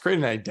 well, let's create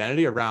an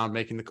identity around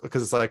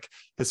because it's like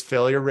his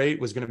failure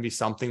rate was going to be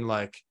something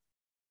like,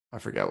 I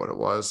forget what it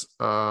was.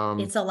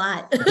 It's a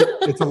lot.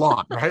 It's a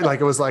lot, right?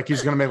 Like, it was like,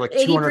 he's going to make like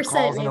 200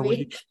 calls in a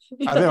week.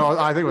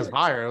 I think it was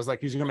higher. It was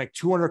like, he's going to make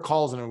 200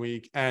 calls in a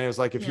week. And it was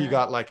like, if he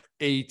got like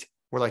 8,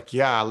 we're like,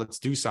 yeah, let's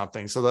do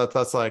something. So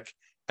that's like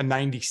a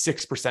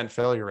 96%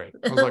 failure rate.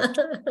 I was like,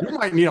 you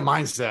might need a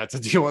mindset to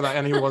deal with that.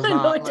 And he was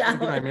not, No like, you know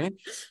what I mean?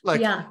 Like,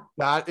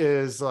 that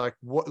is like,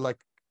 what, like,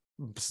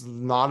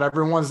 not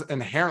everyone's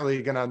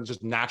inherently going to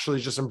just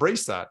naturally just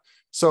embrace that.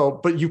 So,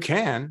 but you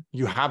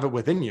have it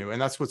within you.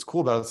 And that's what's cool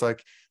about it. It's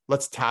like,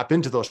 let's tap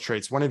into those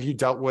traits. When have you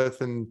dealt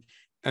with and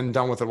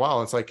done with it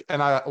well? It's like,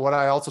 and I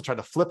also tried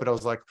to flip it. I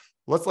was like,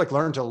 let's like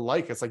learn to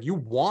like, it's like, you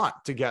want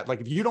to get,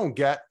 like, if you don't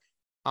get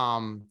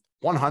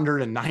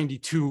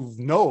 192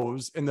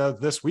 no's in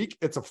this week,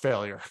 it's a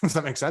failure. Does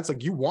that make sense?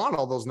 Like, you want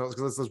all those no's,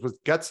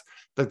 because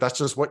that's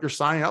just what you're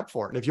signing up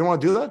for. And if you want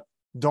to do that,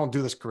 don't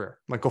do this career.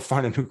 Like, go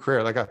find a new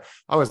career. Like, I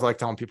always like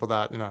telling people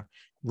that in a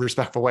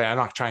respectful way. I'm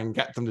not trying to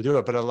get them to do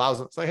it, but it allows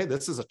them to say, hey,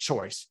 this is a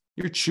choice.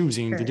 You're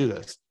choosing to do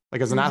this. Like,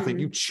 as an athlete,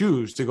 you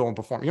choose to go and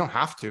perform. You don't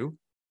have to.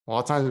 A lot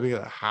of times we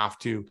have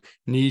to,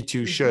 need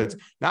to, should.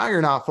 Now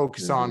you're not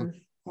focused on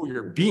who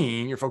you're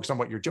being. You're focused on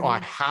what you're doing. Oh, I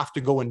have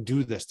to go and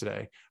do this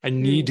today. I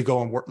need to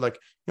go and work. Like,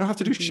 you don't have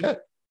to do shit.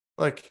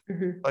 Like,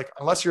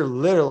 unless you're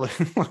literally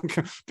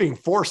like being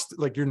forced,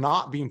 like, you're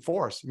not being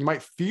forced. You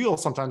might feel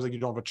sometimes like you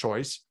don't have a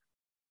choice,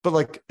 but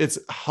like, it's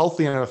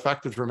healthy and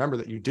effective to remember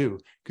that you do.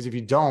 Because if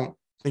you don't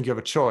think you have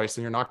a choice,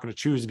 then you're not going to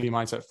choose to be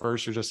mindset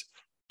first. You're just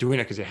doing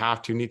it because you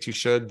have to, need to,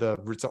 should, the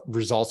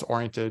results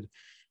oriented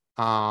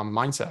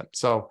mindset.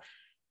 So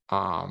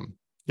no,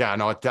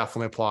 it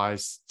definitely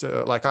applies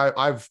to, like,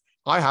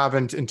 I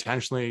haven't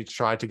intentionally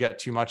tried to get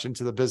too much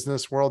into the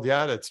business world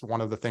yet. It's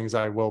one of the things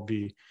I will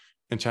be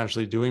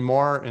intentionally doing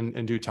more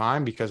in due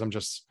time, because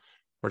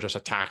we're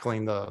just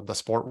tackling the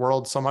sport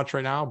world so much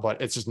right now.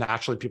 But it's just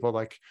naturally, people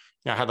like,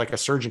 I had like a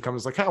surgeon come,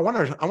 was like, hey, I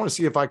want to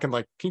see if I can,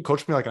 like, can you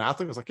coach me like an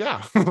athlete? I was like,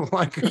 yeah.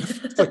 Like,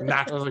 it's like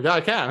natural. I was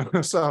like, yeah, I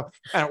can. So,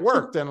 and it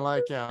worked. And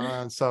like,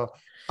 and so,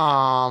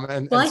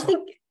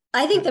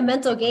 I think the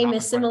mental game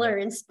is similar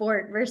in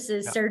sport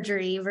versus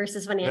surgery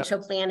versus financial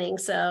planning.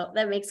 So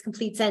that makes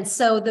complete sense.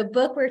 So the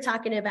book we're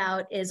talking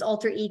about is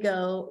Alter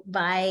Ego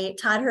by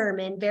Todd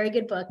Herman. Very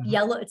good book.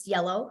 Yellow. It's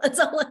yellow. It's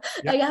all,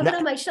 I have it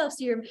on my shelf.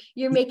 So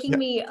you're making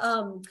me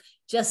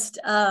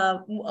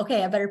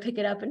okay, I better pick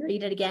it up and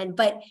read it again.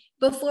 But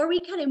before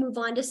we kind of move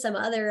on to some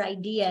other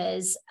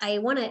ideas, I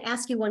want to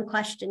ask you one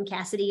question,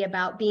 Cassidy,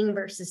 about being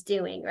versus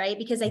doing, right?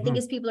 Because I think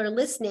as people are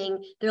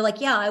listening, they're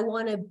like, yeah, I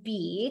want to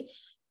be.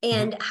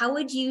 And how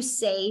would you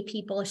say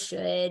people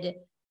should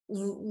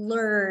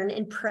learn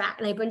and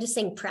practice? And I'm just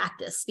saying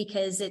practice,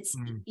 because it's,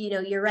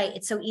 you're right.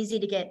 It's so easy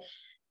to get,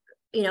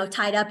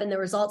 tied up in the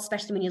results,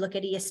 especially when you look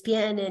at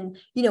ESPN and,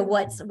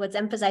 what's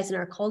emphasized in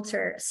our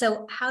culture.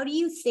 So how do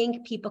you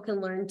think people can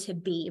learn to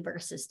be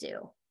versus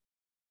do?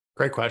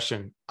 Great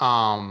question.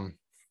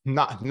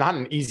 not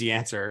an easy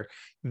answer.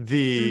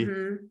 The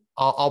Mm-hmm.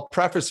 I'll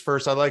preface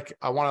first. I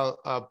want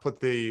to put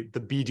the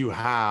be do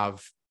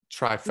have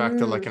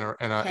trifecta like in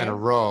a Okay.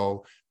 row,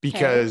 Okay.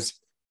 because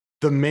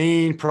the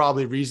main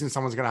probably reason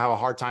someone's going to have a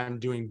hard time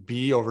doing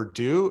be over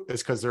do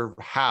is because they're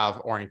have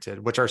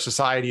oriented, which our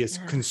society is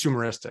Yeah.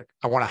 consumeristic.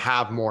 I want to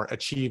have more,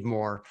 achieve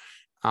more.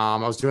 I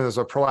was doing this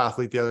with a pro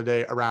athlete the other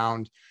day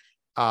around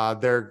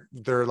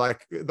they're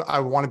like, I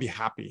want to be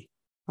happy.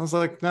 I was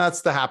like,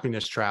 that's the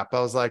happiness trap.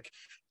 I was like,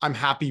 I'm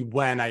happy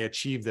when I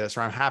achieve this,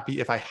 or I'm happy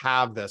if I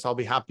have this. I'll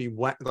be happy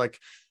when, like,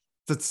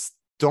 that's,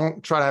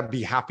 don't try to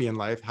be happy in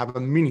life. Have a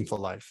meaningful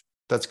life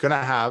that's going to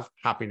have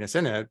happiness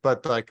in it.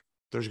 But like,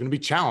 there's going to be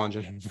challenge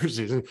and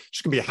adversity.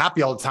 Just going to be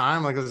happy all the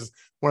time. Like, this is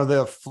one of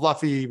the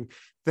fluffy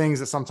things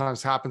that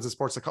sometimes happens in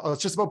sports. Like, oh,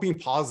 it's just about being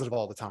positive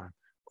all the time.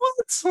 Well,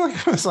 it's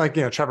like,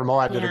 Trevor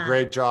Moawad did a Yeah.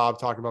 great job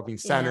talking about being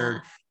centered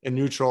Yeah. and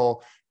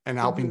neutral and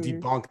helping Mm-hmm.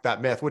 debunk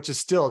that myth, which is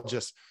still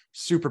just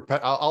super.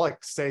 I'll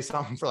like say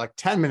something for like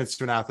 10 minutes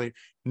to an athlete,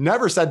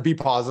 never said be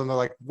positive. And they're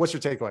like, what's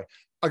your takeaway?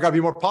 I gotta be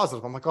more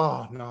positive. I'm like,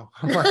 oh no.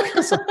 I'm like,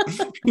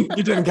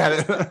 you didn't get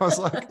it. I was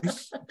like,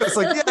 it's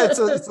like, yeah, it's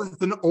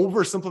an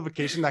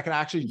oversimplification that can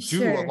actually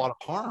do a Sure. lot of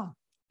harm.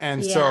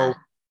 And Yeah. so,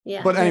 Yeah.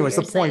 I but hear what anyways,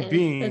 you're the point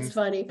saying. It's being,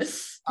 funny.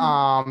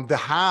 the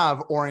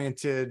have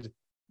oriented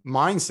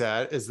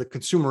mindset is the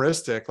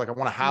consumeristic, like I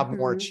want to have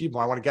more, Mm-hmm. achieve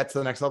more, I want to get to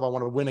the next level, I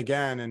want to win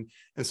again,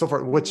 and so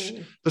forth, which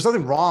Mm-hmm. there's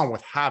nothing wrong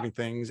with having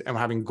things and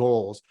having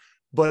goals.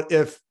 But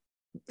if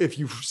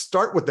you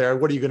start with there,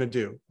 what are you going to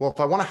do? Well,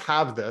 if I want to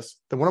have this,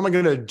 then what am I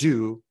going to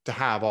do to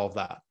have all of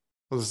that?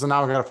 Well, so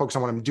now I'm going to focus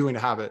on what I'm doing to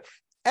have it.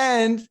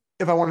 And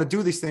if I want to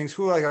do these things,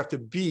 who do I have to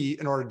be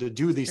in order to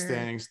do these Sure.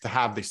 things, to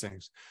have these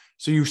things?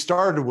 So you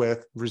started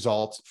with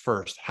results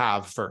first,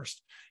 have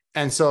first.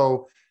 And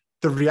so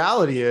the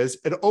reality is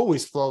it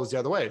always flows the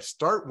other way.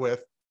 Start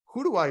with,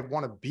 who do I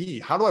want to be?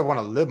 How do I want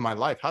to live my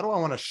life? How do I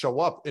want to show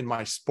up in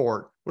my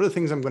sport? What are the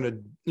things I'm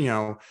going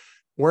to,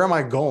 where am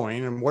I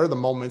going, and what are the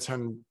moments,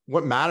 and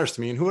what matters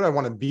to me, and who do I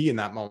want to be in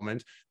that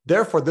moment?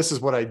 Therefore, this is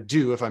what I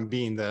do if I'm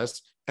being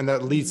this. And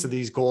that leads to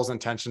these goals,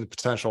 intentions,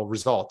 potential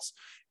results.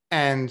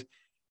 And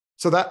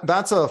so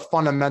that's a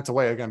fundamental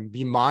way. Again,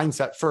 be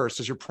mindset first.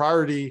 Is your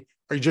priority,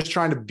 are you just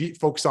trying to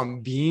focus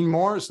on being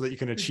more so that you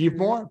can achieve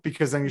Mm-hmm. more?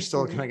 Because then you're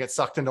still Mm-hmm. going to get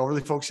sucked into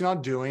overly focusing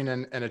on doing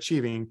and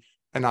achieving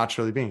and not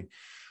truly being.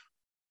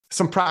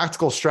 Some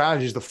practical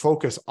strategies to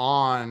focus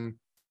on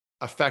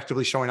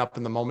effectively showing up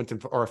in the moment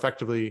or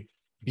effectively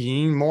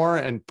being more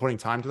and putting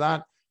time to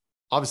that.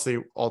 Obviously,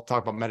 I'll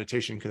talk about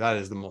meditation because that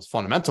is the most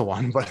fundamental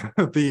one. But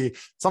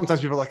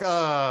sometimes people are like,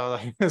 oh,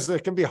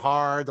 it can be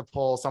hard to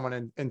pull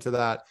someone into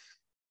that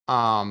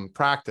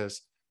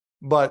practice.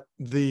 But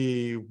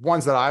the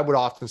ones that I would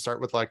often start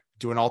with, like,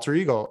 do an alter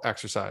ego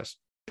exercise.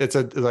 It's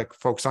like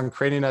focus on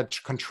creating a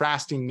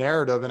contrasting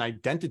narrative and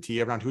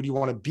identity around who do you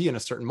want to be in a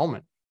certain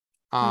moment.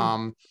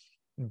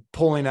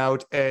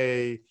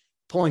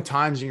 Pulling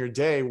times in your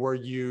day where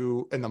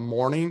you, in the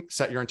morning,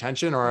 set your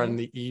intention, or in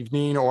the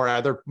evening or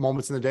other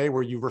moments in the day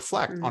where you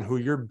reflect on who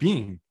you're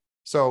being.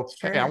 So,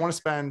 Sure. hey, I want to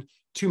spend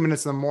 2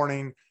 minutes in the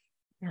morning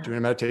Yeah. doing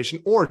a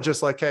meditation, or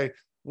just like, hey,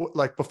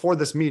 like before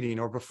this meeting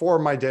or before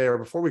my day or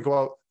before we go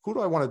out, who do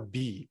I want to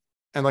be?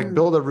 And like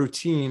build a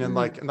routine. And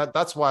like, and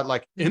that's why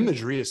like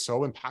imagery is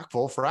so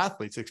impactful for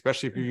athletes,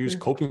 especially if you use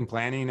coping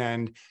planning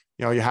and,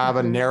 you have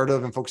a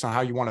narrative and focus on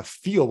how you want to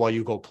feel while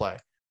you go play,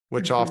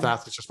 which often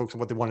athletes just focus on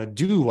what they want to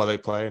do while they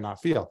play and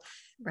not feel.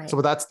 Right.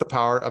 So that's the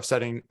power of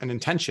setting an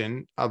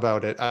intention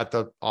about it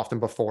often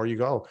before you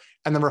go,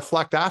 and then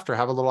reflect after.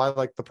 Have a little, I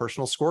like the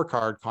personal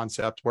scorecard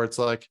concept, where it's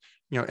like,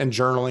 and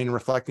journaling and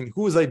reflecting,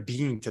 who was I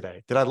being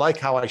today? Did I like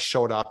how I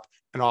showed up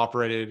and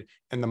operated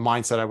and the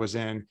mindset I was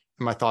in and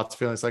my thoughts,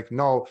 feelings? Like,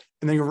 no.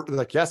 And then you're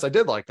like, yes, I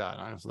did like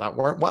that. So that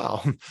worked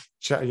well.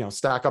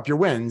 Stack up your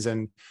wins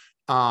and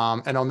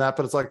on that.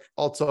 But it's like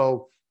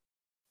also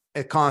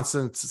a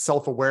constant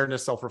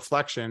self-awareness,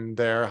 self-reflection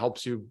there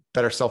helps you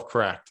better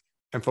self-correct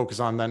and focus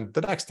on then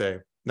the next day.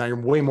 Now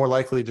you're way more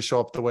likely to show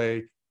up the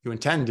way you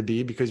intend to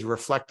be because you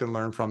reflect and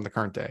learn from the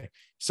current day.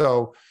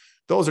 So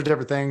those are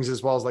different things,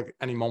 as well as like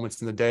any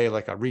moments in the day,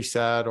 like a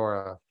reset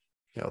or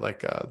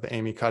the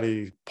Amy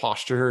Cuddy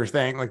posture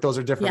thing. Like those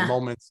are different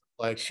moments,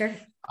 like, sure.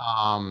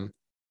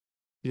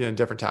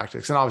 Different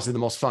tactics. And obviously the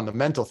most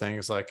fundamental thing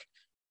is like,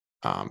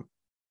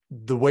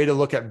 the way to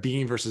look at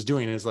being versus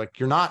doing is like,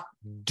 you're not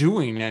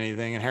doing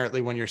anything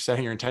inherently when you're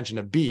setting your intention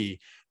to be.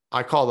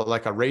 I call it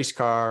like a race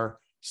car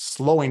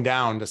slowing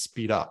down to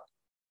speed up.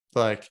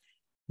 Like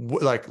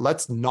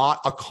let's not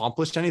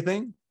accomplish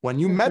anything when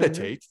you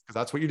meditate, because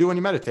that's what you do when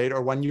you meditate,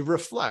 or when you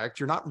reflect.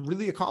 You're not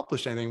really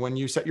accomplished anything when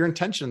you set your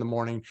intention in the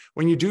morning,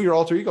 when you do your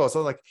alter ego.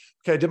 So like,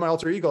 okay, I did my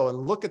alter ego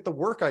and look at the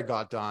work I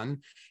got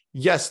done.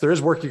 Yes, there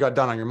is work you got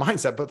done on your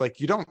mindset, but like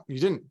you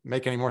didn't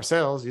make any more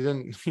sales. You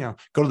didn't,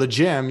 go to the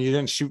gym. You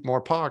didn't shoot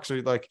more pucks,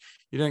 or like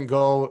you didn't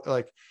go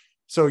like,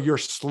 so you're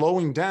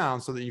slowing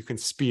down so that you can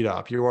speed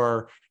up.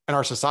 And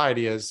our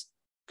society is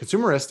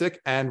consumeristic,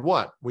 and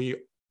what we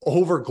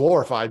over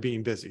glorify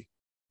being busy.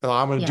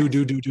 I'm going to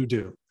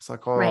do. It's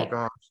like, oh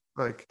gosh,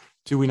 Like,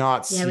 do we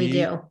not Yeah, we see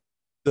do.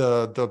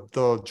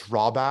 the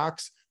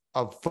drawbacks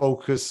of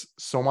focus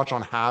so much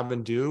on have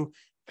and do,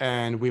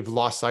 and we've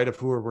lost sight of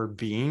who we're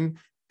being,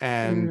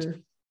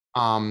 and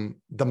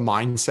the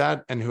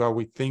mindset, and who are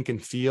we think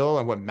and feel,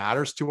 and what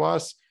matters to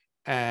us,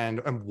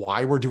 and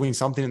why we're doing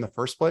something in the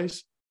first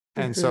place.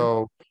 And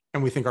so,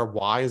 and we think our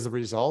why is the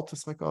result.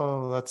 It's like,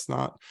 oh, that's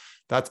not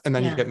that's, and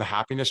then you get in the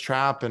happiness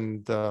trap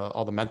and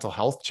all the mental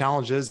health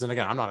challenges. And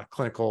again, I'm not a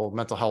clinical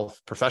mental health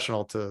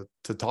professional to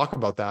talk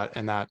about that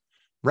in that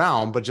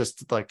realm, but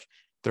just like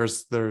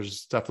there's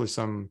definitely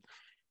some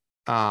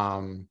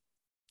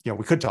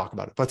we could talk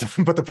about it,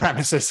 but the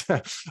premise is,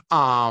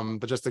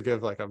 but just to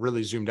give like a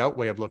really zoomed out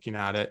way of looking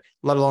at it,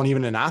 let alone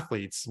even in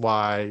athletes,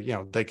 why,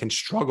 they can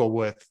struggle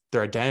with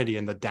their identity,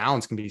 and the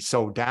downs can be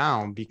so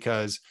down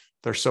because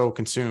they're so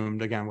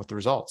consumed again with the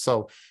results.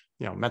 So,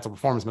 mental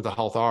performance, mental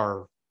health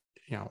are,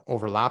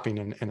 overlapping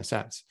in a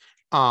sense.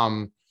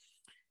 Well,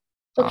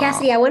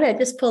 Cassidy, I want to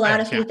just pull out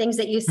a few Yeah. things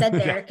that you said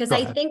there, because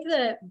I think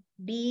the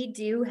be,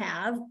 do,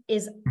 have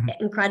is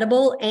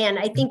incredible. And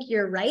I think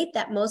you're right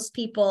that most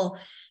people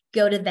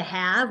go to the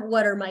have.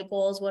 What are my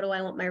goals? What do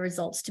I want my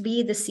results to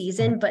be this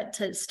season? But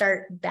to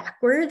start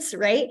backwards,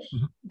 right?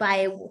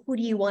 By who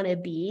do you want to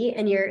be?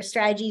 And your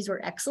strategies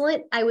were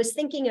excellent. I was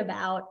thinking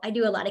about, I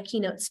do a lot of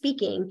keynote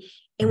speaking.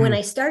 And when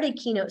I started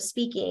keynote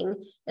speaking,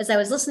 as I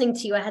was listening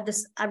to you, I had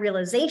this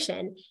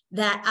realization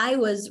that I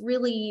was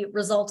really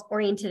result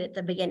oriented at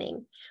the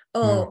beginning.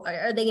 Oh,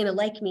 are they going to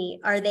like me?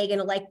 Are they going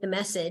to like the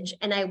message?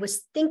 And I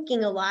was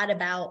thinking a lot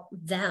about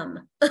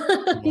them,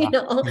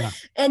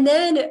 and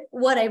then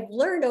what I've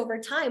learned over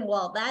time,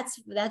 well,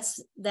 that's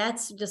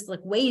just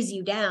like weighs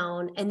you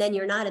down. And then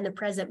you're not in the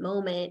present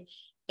moment,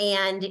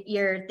 and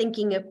you're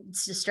thinking of,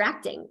 it's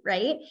distracting,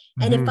 right?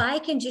 And if I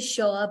can just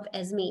show up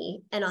as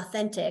me and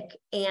authentic,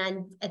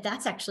 and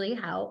that's actually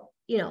how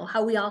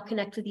we all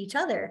connect with each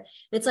other.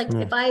 It's like,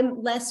 if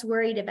I'm less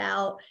worried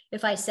about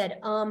if I said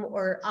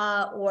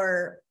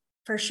or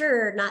for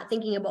sure not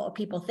thinking about what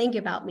people think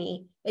about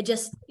me, it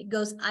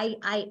goes,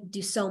 I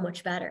do so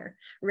much better,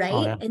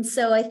 right? And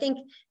so I think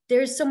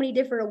there's so many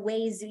different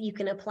ways that you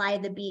can apply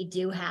the be,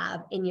 do,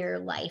 have in your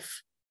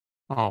life.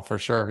 Oh, for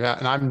sure. Yeah.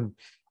 And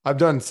I've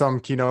done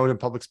some keynote and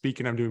public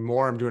speaking. I'm doing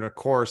more. I'm doing a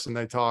course, and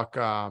they talk,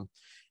 a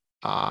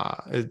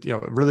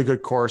really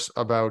good course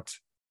about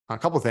a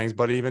couple of things,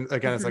 but even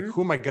again, it's like,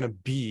 who am I going to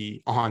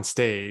be on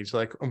stage?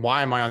 Like,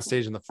 why am I on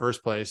stage in the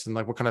first place? And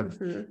like, what kind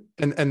of,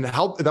 and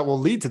help that will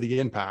lead to the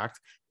impact.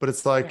 But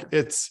it's like,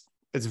 it's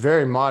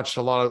very much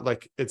a lot of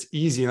like, it's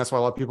easy. And that's why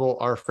a lot of people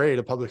are afraid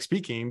of public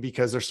speaking,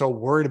 because they're so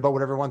worried about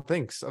what everyone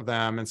thinks of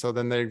them. And so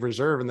then they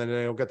reserve, and then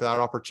they'll get that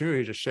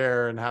opportunity to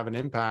share and have an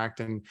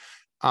impact, and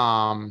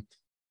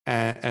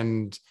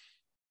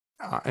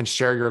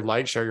share your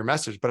light, share your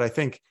message. But I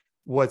think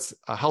what's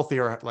a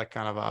healthier, like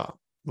kind of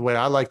the way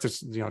I like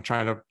to,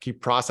 trying to keep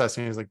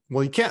processing is like,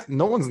 well, not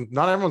everyone's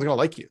going to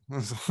like you.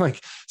 It's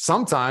like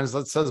sometimes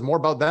that says more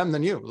about them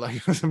than you,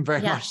 like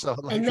very much so.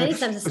 Like, and many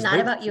times it's not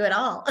about you at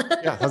all.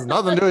 Yeah, it has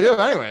nothing to do with you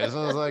anyway.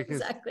 So it's like,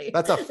 exactly.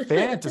 That's a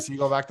fantasy.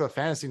 Go back to a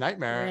fantasy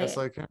nightmare. Right. It's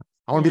like,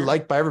 I want to be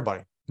liked by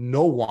everybody.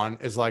 No one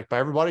is liked by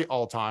everybody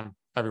all the time,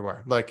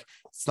 everywhere. Like,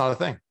 it's not a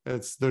thing.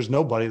 There's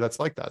nobody that's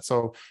like that.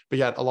 So, but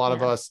yet a lot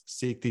of us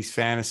seek these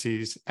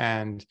fantasies,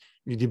 and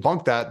you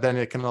debunk that, then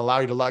it can allow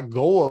you to let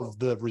go of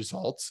the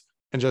results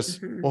and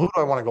just, well, who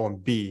do I want to go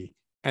and be?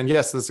 And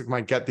yes, this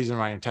might get, these are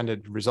my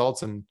intended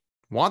results, and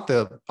want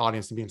the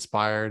audience to be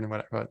inspired and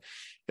whatever, but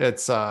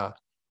it's,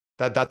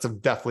 that's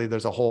definitely,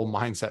 there's a whole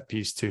mindset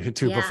piece to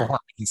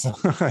performance.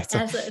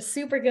 That's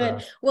super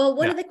good. Well,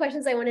 one of the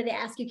questions I wanted to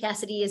ask you,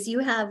 Cassidy, is you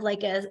have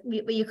like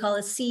what you call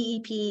a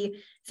CEP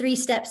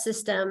 3-step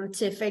system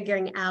to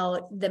figuring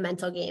out the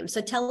mental game.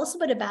 So tell us a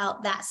bit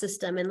about that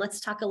system, and let's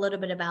talk a little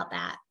bit about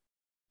that.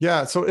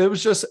 Yeah. So it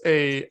was just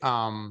it's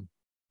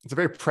a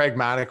very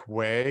pragmatic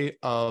way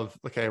of,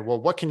 okay,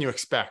 well, what can you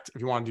expect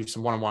if you want to do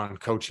some one-on-one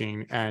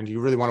coaching and you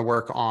really want to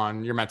work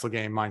on your mental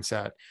game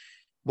mindset?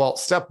 Well,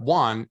 step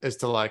one is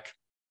to like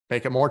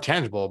make it more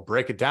tangible,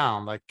 break it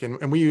down. Like,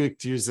 and we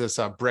use this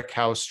brick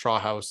house, straw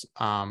house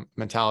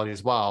mentality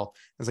as well.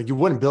 It's like, you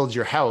wouldn't build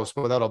your house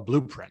without a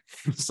blueprint.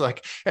 It's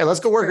like, hey,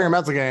 let's go work on your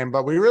mental game,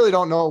 but we really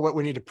don't know what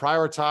we need to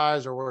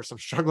prioritize, or where some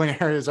struggling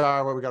areas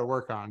are, where we got to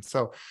work on.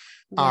 So,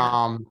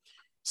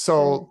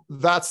 so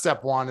that's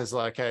step one, is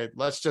like, hey,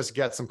 let's just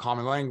get some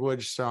common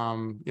language,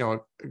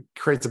 it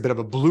creates a bit of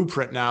a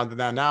blueprint now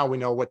that now we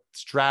know what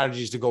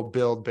strategies to go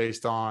build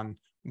based on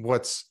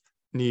what's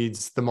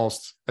needs the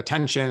most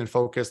attention and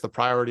focus, the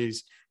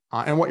priorities,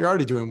 and what you're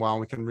already doing well,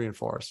 and we can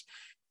reinforce.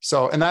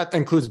 So, and that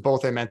includes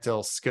both a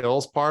mental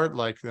skills part,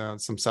 like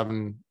some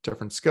 7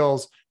 different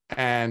skills,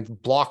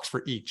 and blocks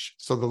for each.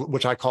 So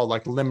which I call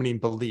like limiting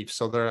beliefs.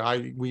 So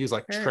we use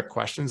like trick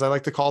questions, I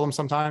like to call them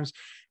sometimes.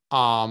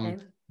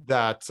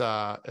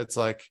 That it's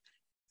like,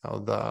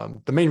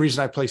 the main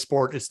reason I play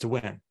sport is to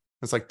win.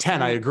 It's like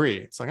 10, I agree.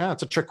 It's like,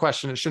 it's a trick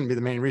question. It shouldn't be the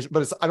main reason,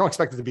 but I don't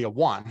expect it to be a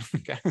 1.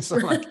 Okay. So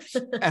like,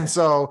 and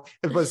so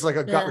it was like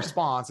a gut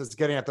response. It's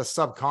getting at the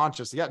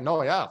subconscious.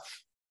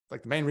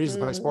 Like the main reason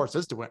to play sports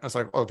is to win. It's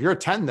like, oh, if you're a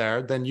 10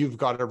 there, then you've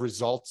got a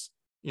results,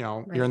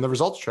 you're in the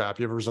results trap.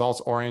 You have a results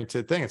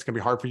oriented thing. It's going to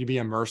be hard for you to be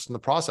immersed in the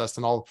process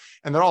and all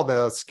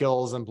the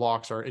skills and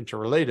blocks are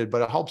interrelated,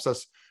 but it helps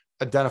us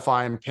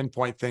identify and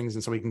pinpoint things.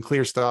 And so we can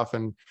clear stuff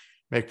and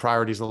make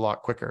priorities a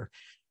lot quicker.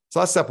 So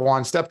that's step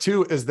one. Step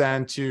two is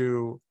then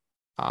to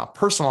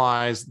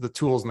personalize the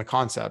tools and the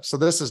concepts. So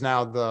this is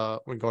now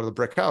we go to the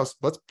brick house.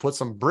 Let's put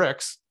some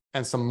bricks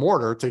and some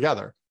mortar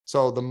together.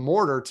 So the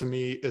mortar to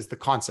me is the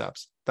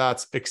concepts.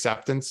 That's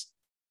acceptance,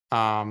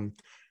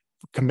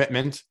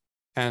 commitment,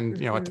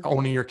 and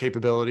owning your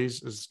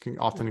capabilities is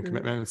often a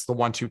commitment. It's the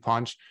 1-2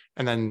 punch,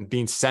 and then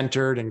being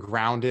centered and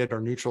grounded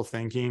or neutral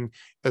thinking,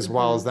 as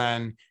well as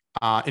then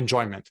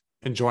enjoying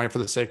for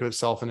the sake of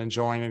itself, and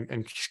enjoying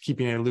and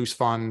keeping a loose,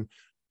 fun,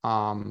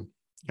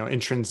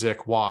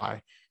 intrinsic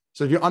why.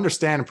 So if you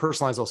understand and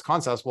personalize those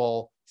concepts,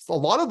 well, a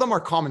lot of them are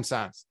common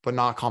sense, but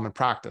not common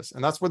practice.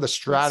 And that's where the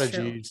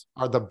strategies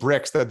are the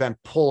bricks that then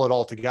pull it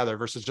all together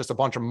versus just a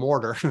bunch of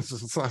mortar.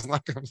 It's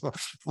like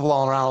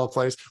falling around all the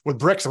place. With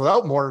bricks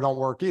without mortar don't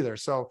work either.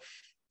 So,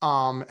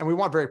 and we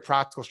want very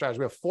practical strategies.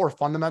 We have 4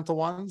 fundamental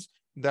ones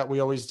that we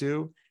always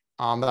do.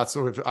 That's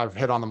I've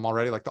hit on them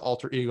already, like the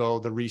alter ego,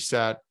 the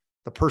reset,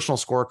 the personal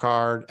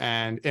scorecard,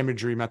 and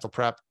imagery, mental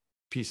prep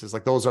pieces.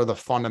 Like those are the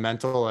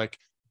fundamental, like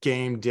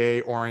game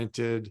day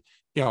oriented,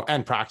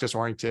 and practice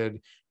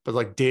oriented, but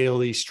like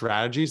daily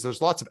strategies.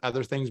 There's lots of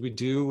other things we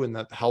do and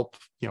that help,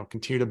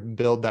 continue to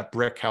build that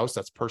brick house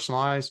that's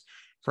personalized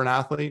for an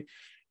athlete.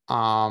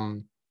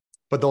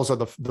 But those are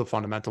the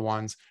fundamental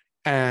ones.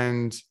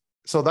 And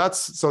so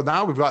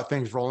now we've got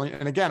things rolling.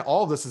 And again,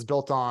 all of this is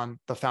built on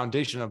the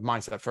foundation of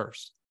mindset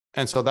first.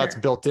 And so that's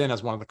built in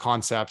as one of the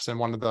concepts and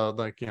one of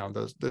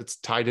the, that's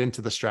tied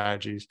into the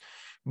strategies.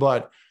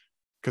 But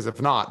because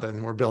if not,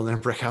 then we're building a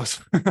brick house,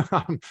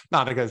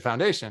 not a good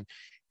foundation.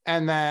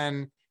 And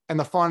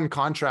the fun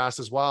contrast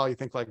as well, you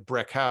think like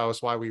brick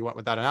house, why we went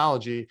with that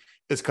analogy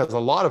is because a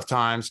lot of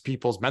times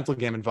people's mental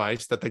game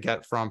advice that they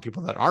get from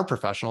people that aren't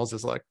professionals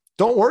is like,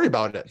 don't worry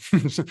about it.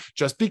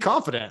 Just be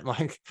confident.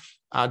 Like,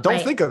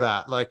 don't think of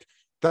that. Like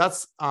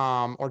that's,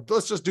 or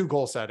let's just do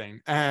goal setting.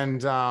 And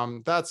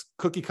that's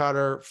cookie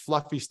cutter,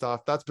 fluffy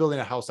stuff. That's building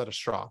a house out of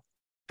straw.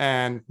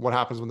 And what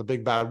happens when the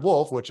big bad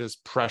wolf, which is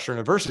pressure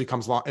and adversity,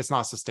 comes along, it's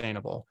not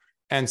sustainable.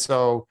 And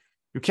so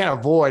you can't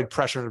avoid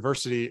pressure and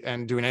adversity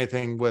and doing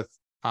anything with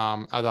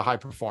as a high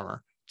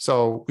performer.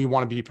 So we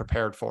want to be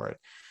prepared for it.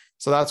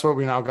 So that's what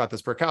we now got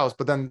this brick house.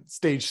 But then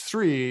stage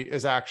 3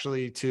 is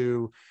actually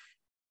to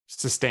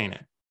sustain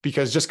it,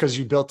 because just because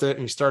you built it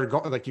and you started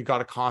going, like you got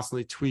to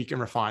constantly tweak and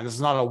refine. This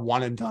is not a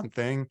one and done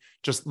thing,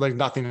 just like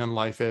nothing in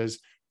life is.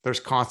 There's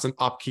constant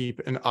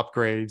upkeep and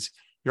upgrades.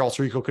 Your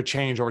alter ego could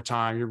change over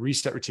time, your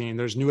reset routine.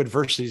 There's new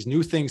adversities,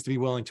 new things to be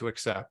willing to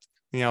accept,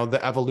 the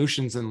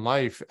evolutions in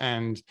life.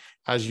 And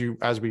as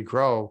we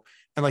grow,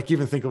 and like,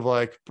 even think of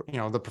like,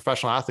 the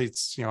professional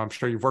athletes, I'm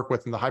sure you've worked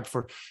with in the high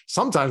performance.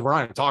 Sometimes we're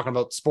not even talking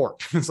about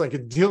sport. It's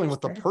like dealing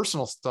with the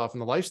personal stuff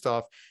and the life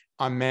stuff.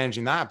 I'm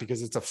managing that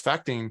because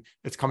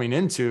it's coming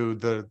into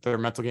their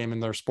mental game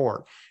and their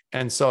sport.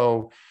 And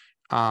so,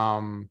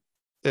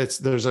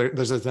 there's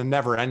a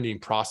never ending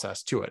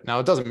process to it. Now,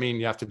 it doesn't mean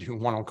you have to do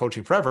one-on-one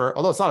coaching forever,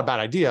 although it's not a bad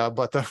idea,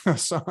 but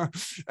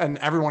and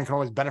everyone can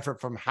always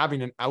benefit from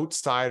having an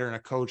outsider and a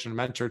coach and a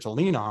mentor to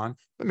lean on,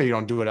 but maybe you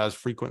don't do it as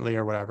frequently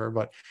or whatever,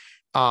 but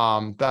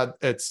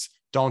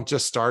don't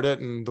just start it.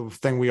 And the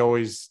thing we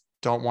always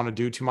don't want to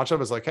do too much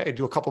of is like, hey,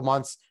 do a couple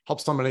months,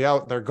 help somebody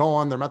out. They're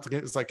going, their mental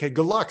game is like, hey,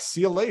 good luck.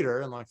 See you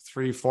later. And like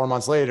 3-4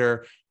 months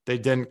later, they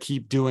didn't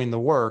keep doing the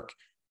work.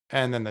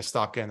 And then they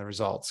stop getting the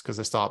results because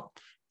they stop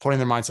putting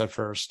their mindset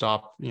first,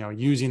 stop,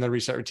 using the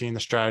reset routine, the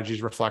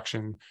strategies,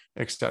 reflection,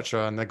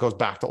 etc. And that goes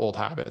back to old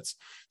habits.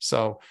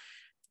 So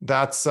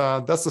that's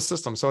the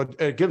system. So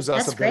it gives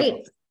us bit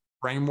of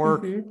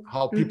framework,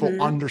 how people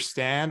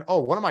understand, oh,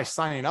 what am I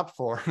signing up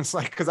for? It's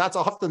like, because that's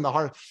often the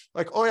hard,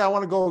 like, oh yeah, I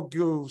want to go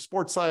do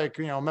sports psych,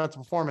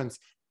 mental performance.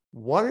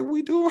 What are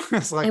we doing?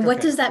 It's like, and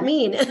what does that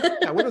mean?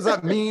 Yeah, what does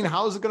that mean?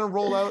 How is it going to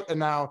roll out? And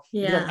now,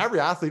 again, every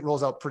athlete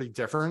rolls out pretty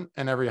different,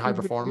 and every high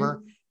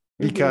performer,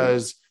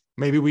 because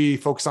maybe we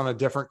focus on a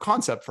different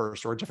concept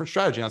first or a different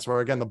strategy. That's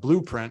where, again, the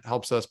blueprint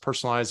helps us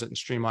personalize it and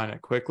streamline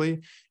it quickly.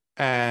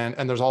 And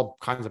there's all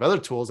kinds of other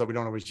tools that we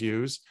don't always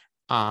use.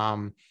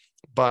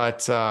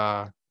 But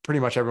pretty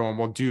much everyone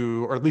will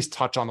do, or at least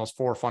touch on those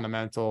 4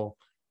 fundamental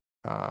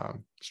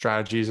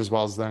strategies, as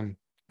well as then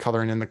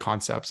coloring in the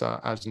concepts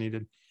as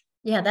needed.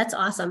 Yeah, that's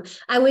awesome.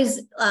 I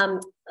was,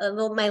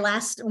 my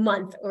last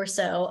month or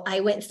so, I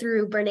went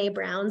through Brene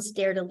Brown's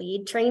Dare to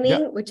Lead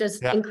training, which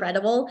is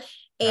incredible.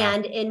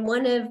 And in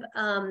one of,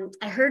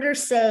 I heard her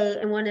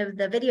say in one of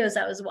the videos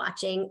I was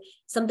watching,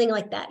 something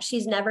like that.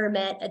 She's never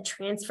met a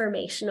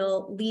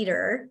transformational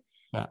leader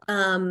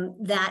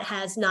that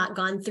has not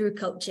gone through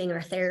coaching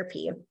or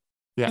therapy.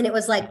 And it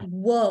was like,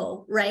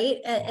 whoa, right?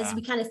 As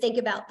we kind of think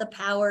about the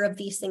power of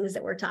these things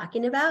that we're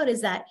talking about,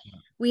 is that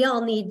we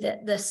all need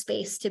the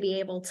space to be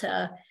able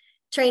to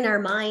train our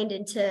mind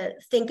and to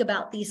think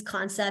about these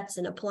concepts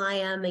and apply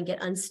them and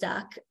get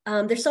unstuck.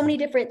 There's so many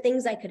different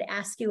things I could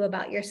ask you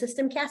about your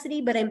system,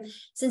 Cassidy, but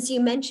since you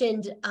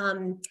mentioned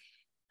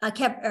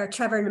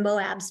Trevor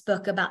Moab's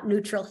book about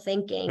neutral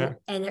thinking,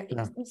 and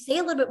say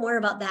a little bit more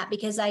about that,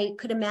 because I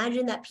could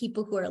imagine that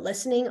people who are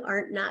listening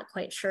aren't not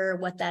quite sure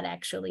what that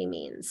actually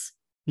means.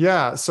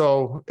 Yeah.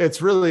 So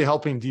it's really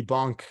helping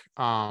debunk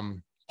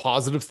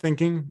positive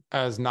thinking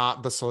as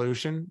not the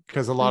solution,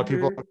 because a lot of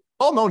people,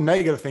 oh, no,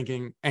 negative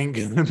thinking ain't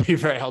going to be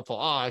very helpful. Oh,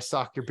 I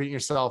suck. You're beating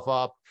yourself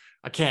up.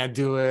 I can't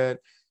do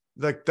it.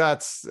 Like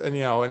that's, and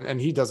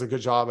and he does a good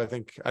job. I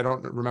think, I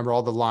don't remember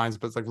all the lines,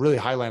 but it's like really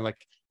highlighting,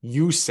 like,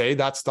 you say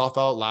that stuff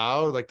out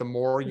loud, like the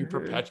more you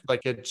perpetuate,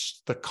 like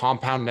it's the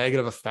compound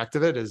negative effect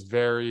of it is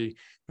we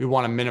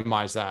want to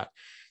minimize that.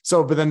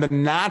 So, but then the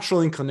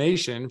natural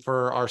inclination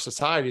for our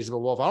society is,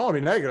 well, if I don't want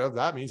to be negative,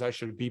 that means I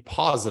should be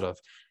positive.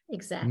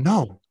 Exactly.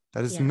 No,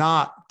 that is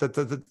not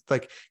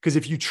like, because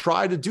if you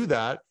try to do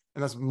that,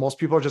 and that's, most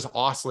people are just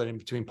oscillating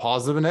between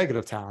positive and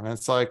negative town. And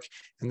it's like,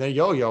 and they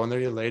yo-yo and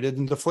they're elated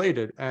and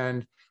deflated.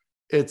 And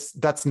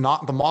that's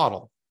not the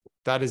model.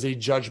 That is a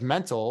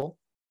judgmental,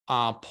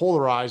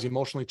 polarized,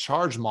 emotionally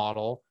charged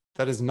model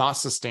that is not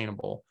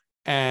sustainable.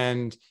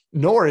 And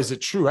nor is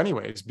it true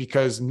anyways,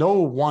 because no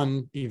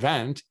one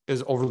event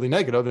is overly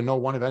negative and no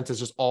one event is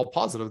just all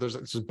positive. There's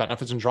just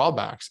benefits and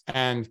drawbacks.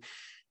 And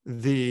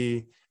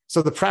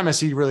so the premise,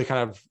 he really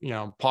kind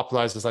of,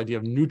 popularized this idea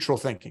of neutral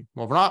thinking.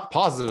 Well, if we're not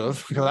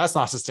positive, because that's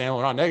not sustainable,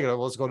 we're not negative,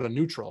 let's go to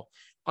neutral.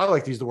 I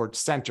like to use the word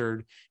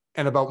centered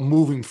and about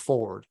moving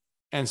forward.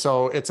 And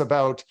so it's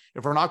about,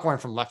 if we're not going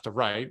from left to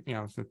right,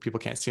 if people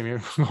can't see me,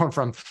 we're going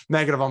from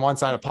negative on one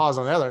side to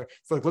positive on the other.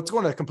 It's like, let's go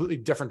in a completely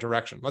different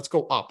direction. Let's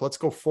go up, let's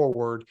go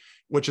forward,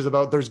 which is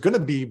about, there's going to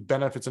be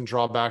benefits and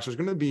drawbacks. There's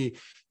going to be,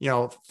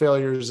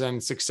 failures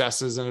and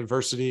successes and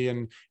adversity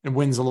and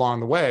wins along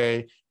the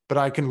way, but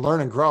I can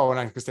learn and grow and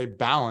I can stay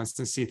balanced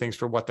and see things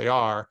for what they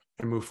are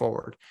and move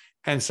forward.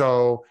 And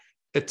so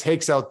it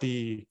takes out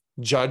the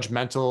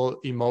judgmental,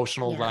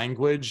 emotional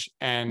language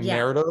and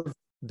narrative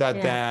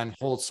that then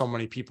holds so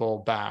many people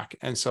back.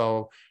 And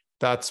so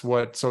that's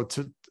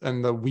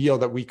and the wheel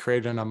that we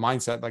created in a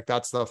mindset, like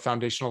that's the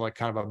foundational, like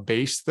kind of a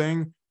base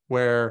thing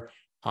where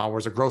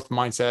there's a growth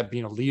mindset,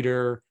 being a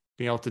leader,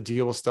 being able to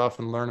deal with stuff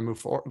and learn and move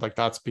forward. Like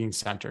that's being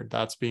centered,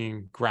 that's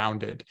being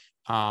grounded,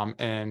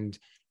 and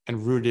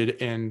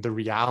rooted in the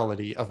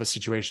reality of a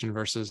situation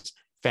versus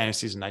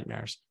fantasies and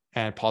nightmares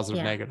and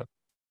positive, negative.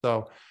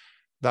 So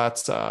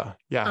that's, awesome.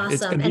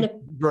 And he's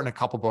written a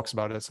couple books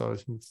about it. So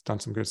it's done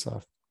some good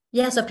stuff.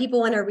 Yeah, so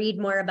people want to read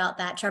more about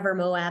that, Trevor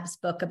Moab's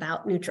book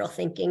about neutral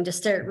thinking,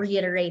 just to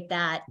reiterate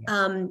that.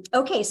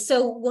 Okay,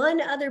 so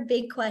one other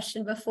big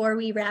question before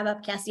we wrap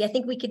up, Cassie. I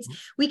think we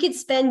could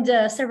spend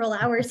several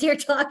hours here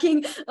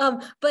talking,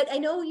 but I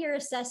know your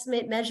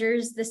assessment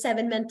measures the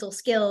 7 mental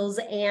skills,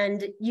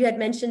 and you had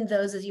mentioned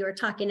those as you were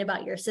talking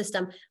about your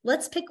system.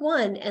 Let's pick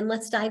one, and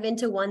let's dive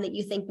into one that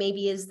you think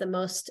maybe is the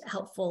most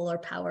helpful or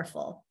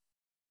powerful.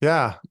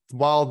 Yeah,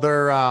 well,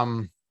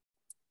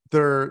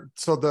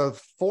 so the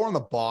 4 on the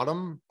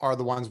bottom are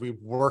the ones we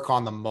work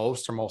on the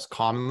most or most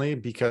commonly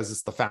because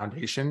it's the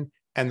foundation.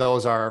 And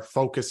those are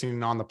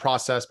focusing on the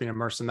process, being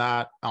immersed in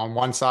that on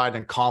one side,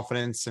 and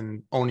confidence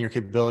and owning your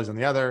capabilities on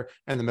the other.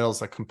 And the middle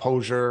is like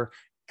composure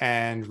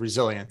and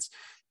resilience.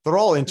 They're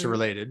all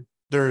interrelated.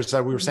 There's,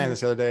 we were saying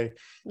this the other day,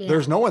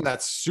 there's no one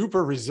that's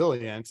super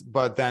resilient,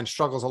 but then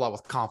struggles a lot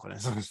with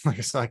confidence.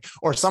 It's like,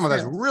 or someone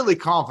that's really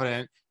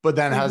confident, but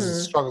then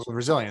has struggles with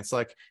resilience.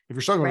 Like if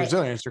you're struggling with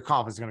resilience, your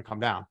confidence is going to come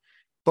down.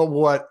 But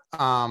what,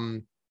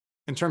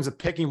 in terms of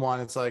picking one,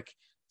 it's like,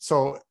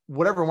 so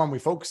whatever one we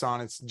focus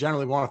on, it's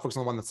generally we want to focus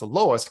on the one that's the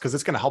lowest because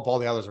it's going to help all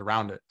the others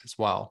around it as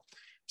well.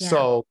 Yeah.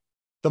 So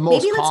the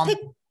most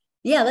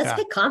let's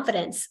pick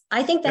confidence.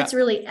 I think that's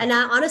really, and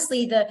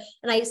honestly,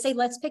 I say,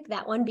 let's pick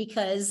that one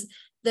because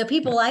the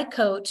people I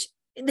coach,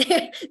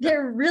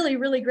 they're really,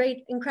 really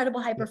great,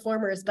 incredible high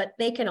performers, but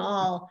they can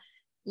all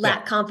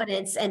lack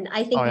confidence. And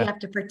I think we have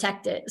to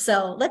protect it.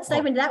 So let's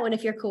dive into that one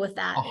if you're cool with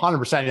that.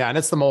 100%. Yeah. And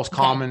it's the most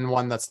common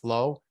one that's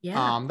low.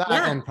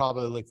 And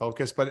probably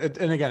focus, but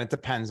and again, it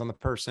depends on the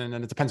person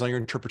and it depends on your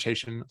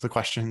interpretation of the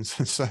questions.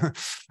 So,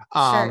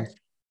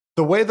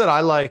 the way that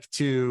I like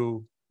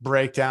to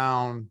break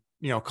down,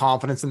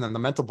 confidence and then the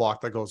mental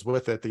block that goes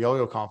with it, the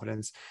yo-yo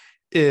confidence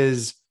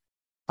is,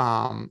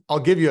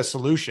 I'll give you a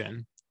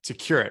solution to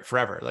cure it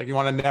forever. Like you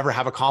want to never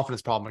have a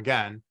confidence problem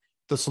again.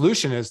 The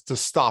solution is to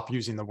stop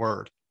using the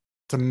word,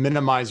 to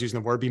minimize using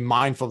the word, be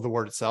mindful of the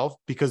word itself,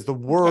 because the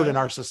word in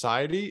our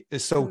society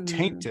is so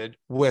tainted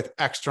with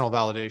external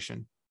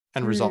validation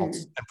and results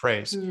and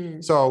praise.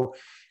 So,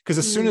 because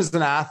as soon as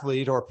an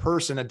athlete or a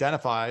person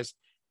identifies,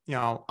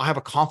 I have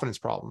a confidence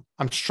problem,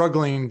 I'm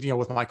struggling,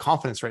 with my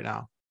confidence right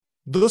now.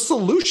 The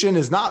solution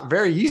is not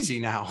very easy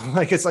now.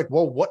 Like, it's like,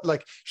 well, what,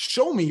 like,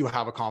 show me you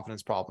have a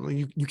confidence problem.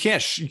 You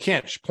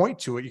can't point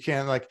to it. You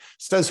can't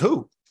says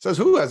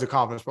who has a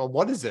confidence problem?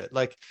 What is it?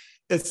 Like,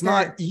 it's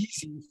not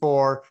easy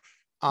for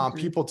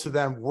people to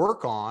then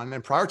work on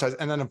and prioritize.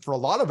 And then for a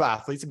lot of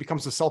athletes, it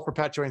becomes a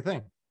self-perpetuating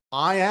thing.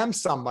 I am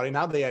somebody.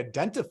 Now they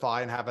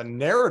identify and have a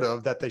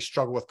narrative that they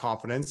struggle with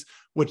confidence,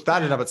 which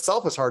that in of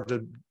itself is hard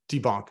to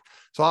debunk.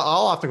 So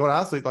I'll have to go to an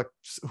athlete, like,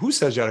 who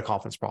says you had a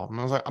confidence problem?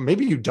 I was like,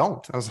 maybe you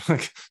don't. I was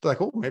like,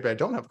 oh, maybe I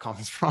don't have a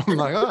confidence problem.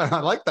 I'm like, oh, I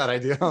like that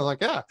idea. I was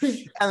like, yeah.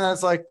 And then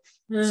it's like,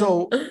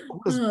 so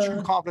what is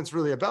true confidence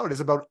really about?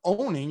 It's about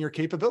owning your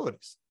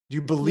capabilities. Do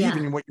you believe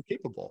in what you're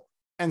capable?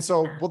 And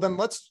so, well, then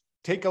let's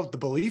take out the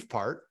belief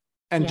part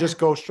and just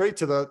go straight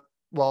to the,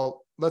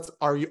 well,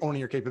 are you owning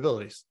your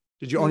capabilities?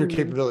 Did you own your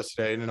capabilities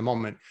today and in a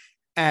moment?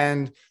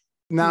 And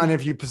now, and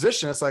if you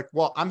position, it's like,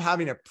 well, I'm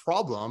having a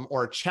problem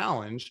or a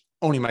challenge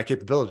owning my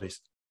capabilities.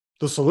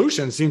 The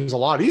solution seems a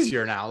lot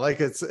easier now. Like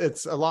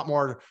it's a lot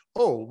more,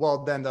 oh,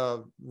 well, then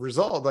the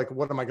result, like,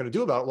 what am I going to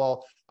do about it?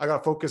 Well, I got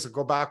to focus and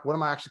go back. What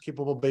am I actually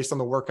capable based on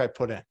the work I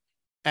put in?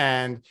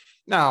 And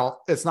now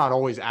it's not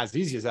always as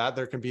easy as that.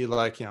 There can be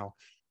like,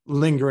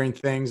 lingering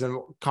things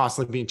and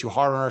constantly being too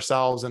hard on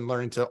ourselves, and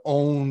learning to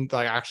own,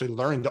 like actually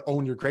learning to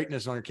own your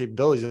greatness and own your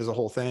capabilities is a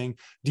whole thing.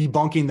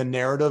 Debunking the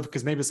narrative,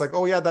 because maybe it's like,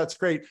 oh yeah, that's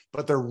great,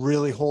 but they're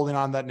really holding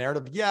on to that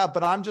narrative. Yeah,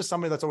 but I'm just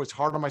somebody that's always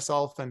hard on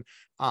myself, and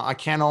I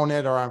can't own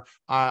it, or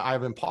I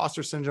have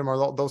imposter syndrome,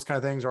 or those kind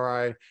of things,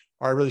 or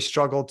I really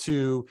struggle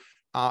to,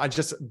 I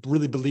just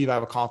really believe I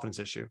have a confidence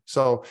issue.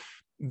 So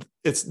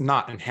it's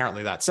not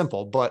inherently that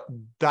simple, but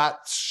that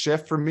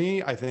shift for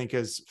me, I think,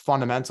 is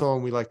fundamental.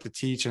 And we like to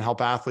teach and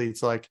help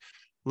athletes, like,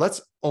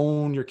 let's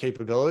own your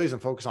capabilities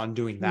and focus on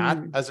doing that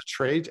as a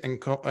trait,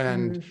 and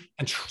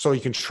so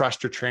you can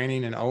trust your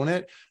training and own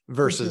it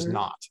versus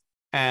not.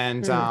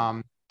 And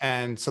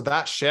so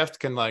that shift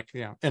can, like,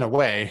 in a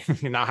way,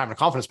 you're not having a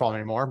confidence problem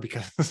anymore,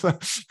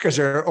 because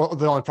you're,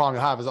 the only problem you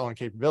have is owning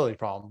capability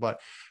problem.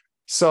 But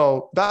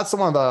so that's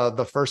one of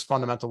the first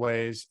fundamental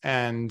ways.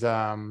 And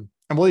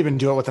we'll even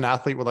do it with an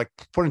athlete. We'll like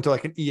put into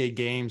like an EA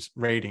Games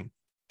rating.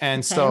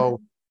 And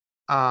so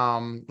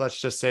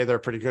let's just say they're a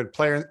pretty good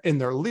player in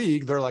their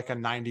league. They're like a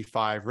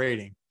 95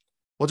 rating.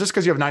 Well, just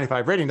because you have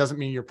 95 rating doesn't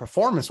mean your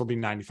performance will be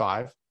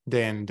 95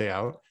 day in and day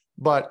out.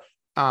 But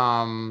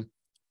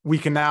we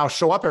can now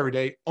show up every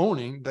day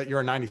owning that you're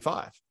a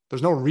 95.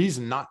 There's no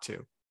reason not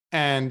to.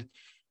 And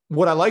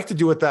what I like to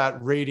do with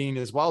that rating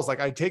as well is,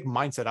 like, I take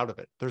mindset out of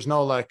it. There's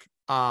no like,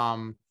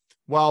 well,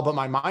 but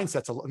my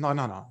mindset's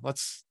no.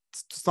 Let's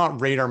not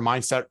rate our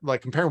mindset.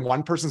 Like, comparing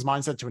one person's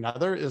mindset to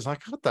another is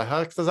like, what the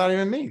heck does that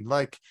even mean?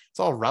 Like, it's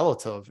all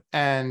relative.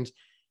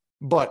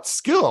 But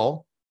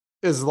skill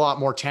is a lot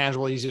more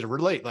tangible, easy to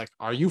relate. Like,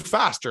 are you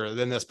faster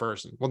than this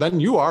person? Well, then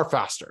you are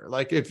faster.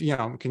 Like, if,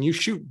 can you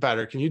shoot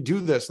better? Can you do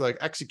this? Like,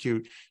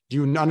 execute? Do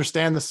you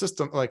understand the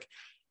system? Like,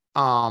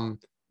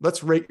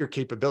 let's rate your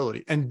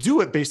capability and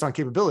do it based on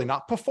capability,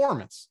 not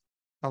performance.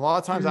 A lot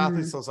of times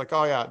athletes, it's like,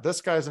 oh yeah, this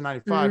guy's a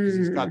 95 because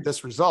he's got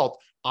this result.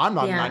 I'm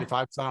not a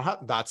 95, so I don't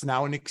have, that's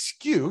now an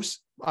excuse.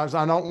 I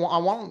don't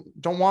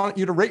want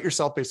you to rate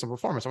yourself based on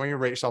performance. I want you to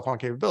rate yourself on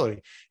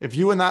capability. If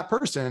you and that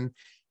person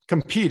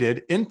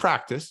competed in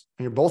practice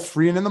and you're both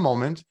free and in the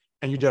moment,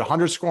 and you did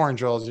 100 scoring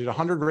drills, you did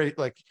 100 rate,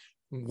 like,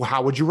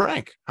 how would you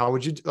rank? How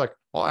would you, like,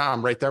 well,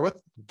 I'm right there with,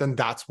 then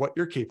that's what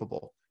you're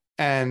capable.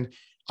 And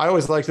I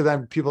always like to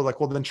then people like,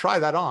 well, then try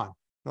that on.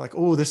 They're like,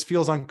 oh, this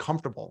feels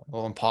uncomfortable.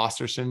 Well,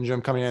 imposter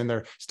syndrome coming in,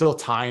 they're still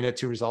tying it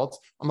to results.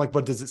 I'm like,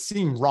 but does it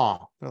seem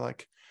wrong? They're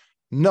like,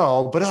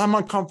 no, but I'm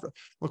uncomfortable.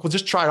 Like, well,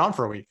 just try it on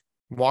for a week.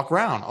 Walk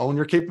around, own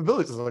your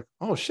capabilities. It's like,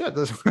 oh shit.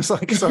 It's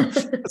like, so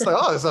it's like,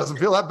 oh, this doesn't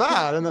feel that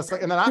bad. And that's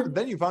like, and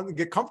then you finally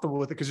get comfortable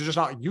with it because you're just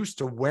not used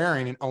to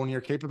wearing and owning your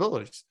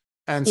capabilities.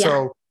 And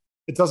so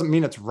it doesn't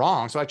mean it's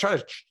wrong. So I try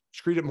to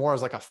treat it more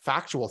as like a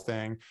factual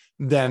thing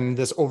than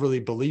this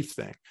overly belief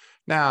thing.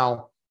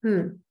 Now,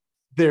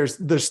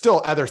 there's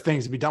still other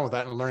things to be done with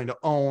that, and learning to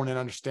own and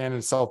understand,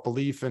 and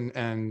self-belief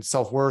and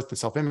self-worth and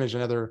self-image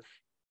and other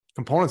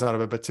components out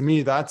of it. But to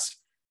me, that's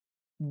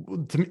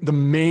the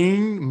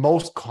main,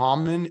 most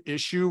common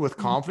issue with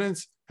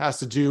confidence has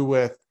to do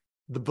with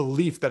the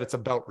belief that it's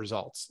about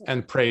results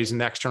and praise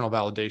and external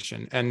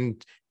validation,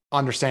 and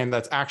understand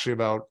that's actually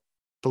about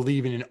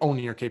believing and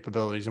owning your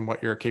capabilities and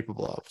what you're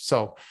capable of.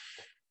 So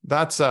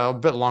that's a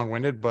bit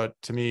long-winded, but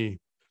to me,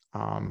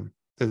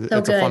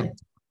 it's a fun.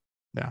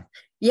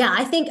 Yeah,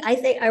 I think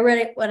I read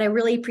it. What I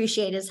really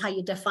appreciate is how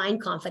you define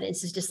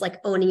confidence is just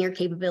like owning your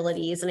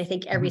capabilities. And I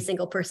think every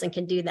single person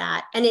can do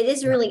that. And it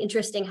is really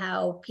interesting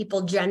how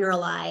people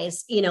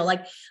generalize,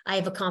 like, I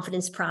have a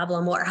confidence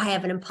problem, or I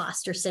have an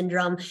imposter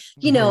syndrome,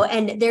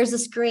 and there's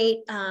this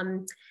great,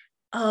 I'd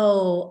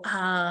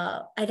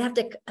have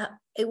to,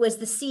 it was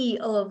the CEO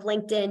of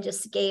LinkedIn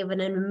just gave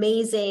an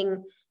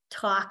amazing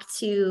talk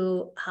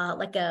to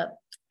like a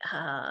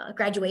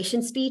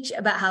graduation speech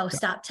about how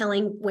stop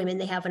telling women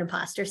they have an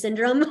imposter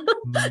syndrome.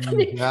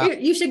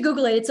 You should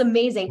Google it. It's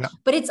amazing.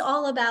 But it's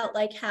all about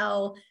like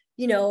how,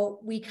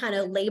 we kind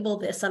of label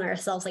this on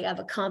ourselves. Like, I have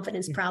a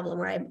confidence problem,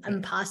 or I have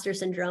imposter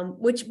syndrome,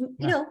 which,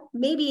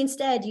 maybe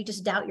instead you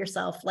just doubt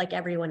yourself like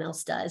everyone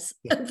else does.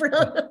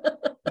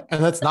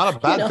 And that's not a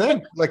bad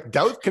thing. Like,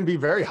 doubt can be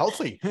very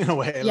healthy in a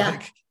way.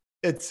 Like,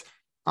 it's,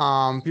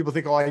 people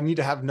think, oh, I need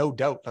to have no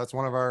doubt. That's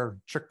one of our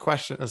trick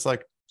questions. It's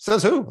like,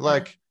 says who?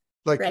 Like,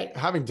 Like Right.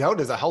 having doubt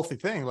is a healthy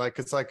thing. Like,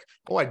 it's like,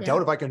 oh, I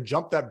doubt if I can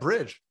jump that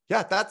bridge.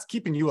 Yeah. That's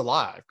keeping you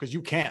alive because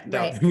you can't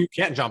doubt, Right. you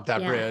can't jump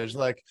that Yeah. bridge.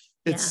 Like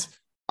Yeah. it's,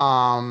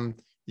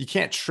 you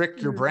can't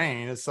trick your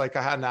brain. It's like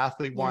I had an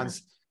athlete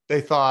once,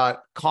 they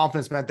thought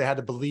confidence meant they had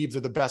to believe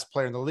they're the best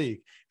player in the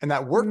league. And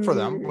that worked for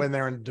them when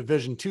they're in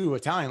Division II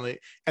Italian league.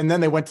 And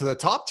then they went to the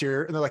top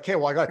tier and they're like, hey,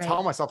 well, I got to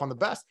tell myself I'm the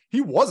best.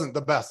 He wasn't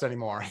the best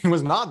anymore. He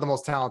was not the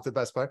most talented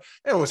best player.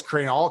 It was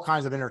creating all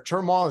kinds of inner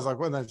turmoil. It's like,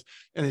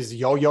 and he's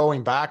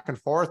yo-yoing back and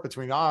forth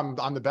between, oh,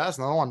 I'm the best.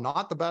 No, I'm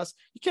not the best.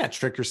 You can't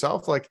trick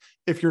yourself. Like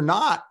if you're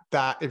not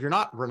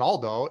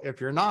Ronaldo, if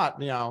you're not,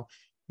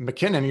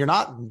 McKinnon, you're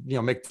not,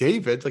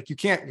 McDavid, like you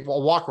can't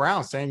walk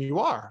around saying you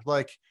are.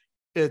 Like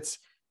it's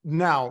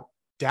now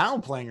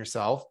downplaying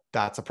yourself.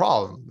 That's a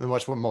problem. And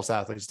that's what most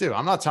athletes do.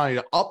 I'm not telling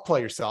you to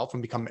upplay yourself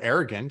and become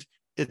arrogant.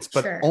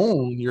 But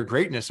own your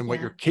greatness and what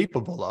you're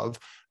capable of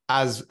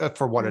as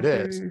for what it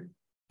is.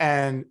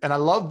 And I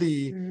love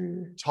the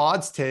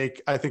Todd's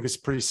take. I think is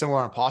pretty similar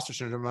on imposter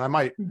syndrome. And I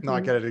might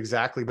not get it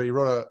exactly, but he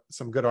wrote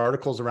some good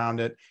articles around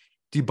it,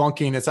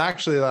 debunking. It's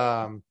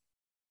actually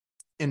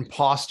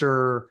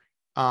imposter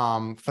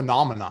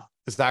phenomena.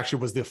 This actually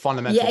was the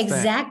fundamental thing.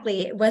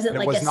 Exactly. It wasn't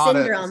like a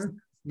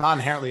syndrome. Not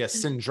inherently a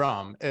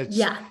syndrome. It's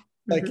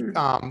like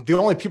the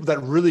only people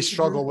that really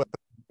struggle with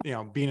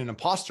being an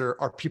imposter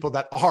are people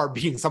that are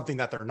being something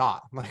that they're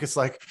not. Like it's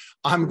like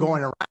I'm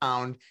going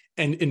around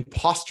and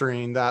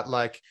imposturing that,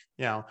 like,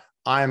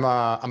 I'm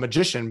a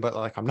magician, but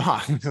like I'm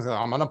not.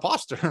 I'm an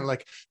imposter.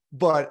 Like,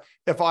 but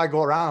if I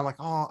go around, I'm like,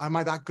 oh, am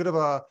I that good of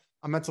a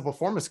mental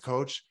performance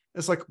coach?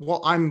 It's like,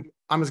 well, I'm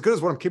as good as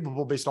what I'm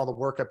capable based on all the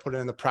work I put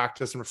in, the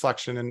practice and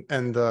reflection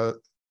and the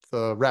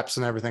reps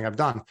and everything I've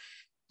done.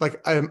 Like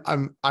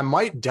I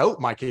might doubt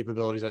my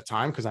capabilities at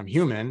times because I'm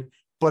human,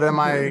 but am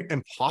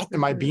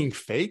I being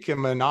fake?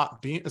 Am I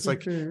not being? It's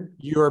like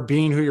you're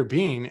being who you're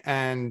being,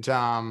 and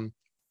so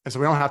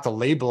we don't have to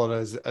label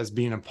it as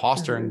being an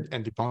imposter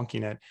and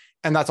debunking it.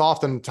 And that's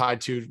often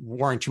tied to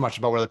worrying too much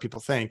about what other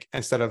people think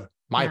instead of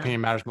my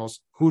opinion matters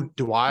most. Who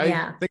do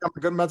I think I'm a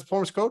good mental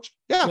performance coach?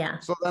 Yeah.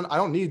 So then I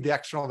don't need the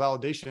external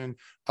validation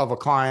of a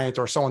client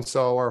or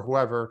so-and-so or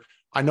whoever.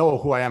 I know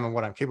who I am and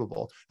what I'm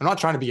capable. I'm not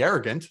trying to be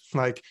arrogant.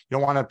 Like you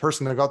don't want a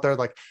person to go out there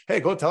like, hey,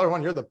 go tell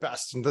everyone you're the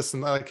best and this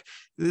and like,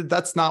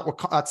 that's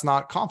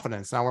not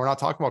confidence. Now we're not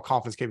talking about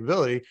confidence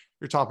capability.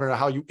 You're talking about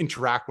how you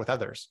interact with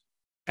others.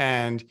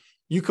 And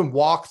you can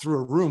walk through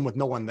a room with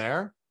no one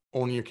there,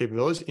 owning your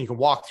capabilities. And you can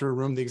walk through a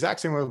room the exact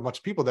same way with a bunch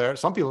of people there.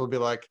 Some people will be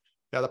like,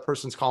 yeah, that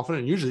person's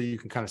confident. And usually you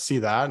can kind of see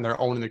that and they're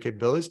owning their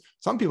capabilities.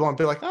 Some people will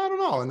be like, I don't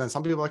know. And then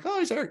some people are like, oh,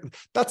 he's arrogant.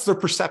 That's their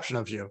perception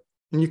of you.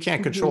 And you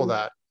can't control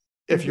that.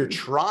 If you're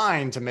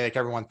trying to make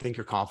everyone think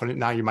you're confident,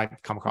 now you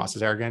might come across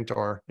as arrogant,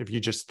 or if you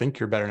just think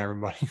you're better than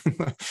everybody,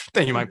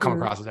 then you might come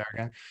across as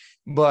arrogant.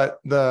 But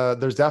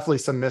there's definitely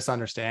some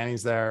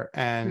misunderstandings there.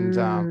 And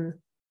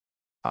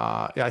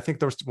I think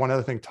there was one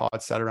other thing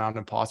Todd said around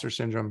imposter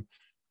syndrome.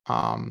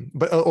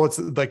 But it's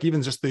like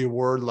even just the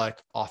word like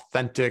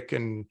authentic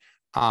and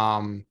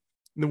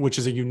which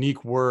is a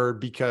unique word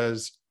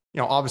because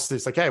obviously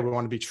it's like, hey, we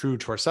want to be true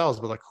to ourselves,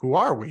 but like, who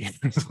are we?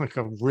 It's like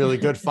a really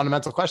good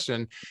fundamental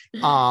question.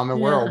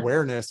 And we're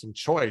awareness and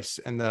choice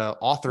and the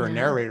author and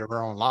narrator of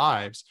our own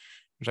lives,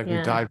 which I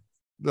can dive.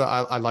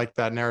 I like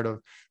that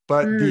narrative,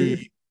 but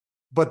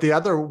the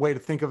other way to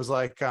think of it is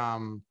like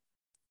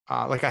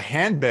a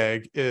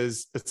handbag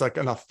it's like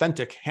an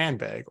authentic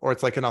handbag, or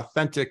it's like an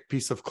authentic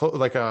piece of clothes,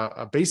 like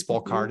a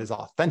baseball card is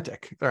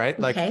authentic, right?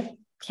 Like,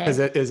 because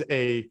it is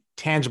a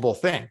tangible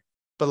thing,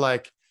 but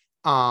like,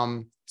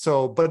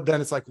 but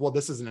then it's like, well,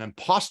 this is an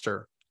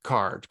imposter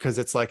card because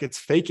it's like, it's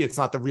fake. It's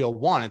not the real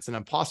one. It's an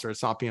imposter.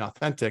 It's not being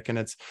authentic. And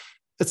it's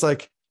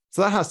like,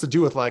 so that has to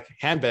do with like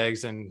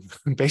handbags and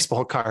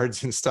baseball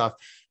cards and stuff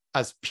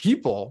as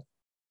people.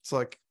 It's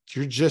like,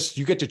 you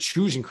get to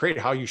choose and create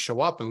how you show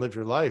up and live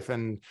your life.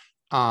 And,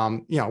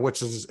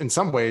 which is in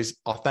some ways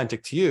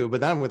authentic to you,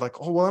 but then with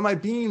like, oh, well, am I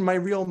being my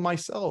real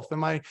myself?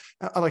 Am I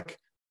like,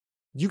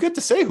 you get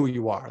to say who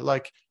you are.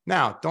 Like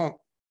now, don't,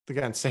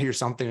 again, say you're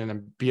something and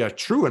then be a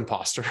true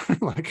imposter.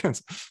 Like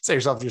say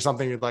yourself, you're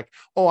something you're like,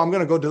 oh, I'm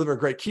going to go deliver a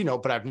great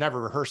keynote, but I've never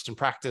rehearsed and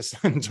practiced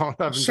and haven't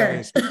done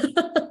anything.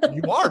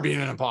 You are being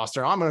an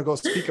imposter. I'm going to go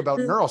speak about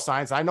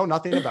neuroscience. I know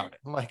nothing about it.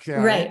 Like,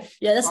 right.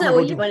 Yeah. That's not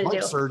what you want to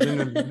do.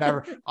 Surgeon and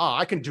never,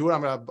 I can do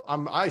it.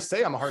 I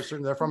say I'm a heart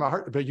surgeon, therefore I'm a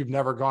heart, but you've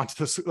never gone to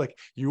this. Like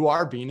you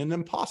are being an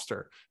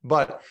imposter,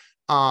 but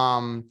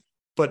the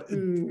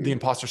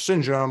imposter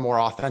syndrome or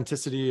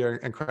authenticity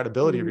and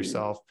credibility of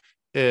yourself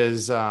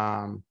is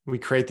we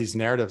create these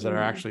narratives that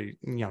are actually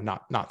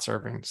not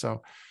serving.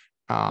 So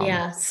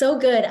Yeah, so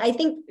good. I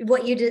think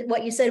what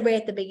you said right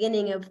at the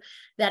beginning of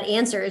that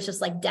answer is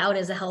just like doubt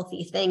is a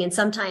healthy thing. And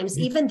sometimes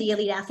even the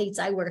elite athletes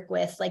I work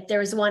with, like there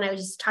was one I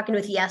was just talking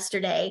with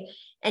yesterday,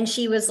 and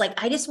she was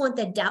like, I just want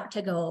the doubt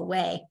to go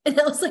away. And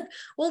I was like,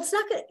 well, it's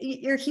not gonna,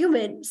 you're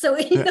human. So,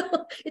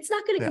 it's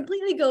not going to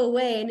completely go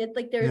away. And it's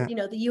like there,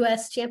 the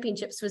US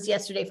championships was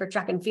yesterday for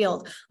track and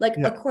field. Like,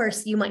 of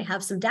course you might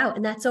have some doubt,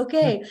 and that's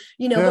okay,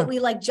 but we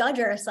like judge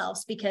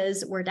ourselves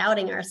because we're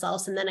doubting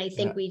ourselves. And then I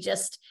think we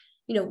just,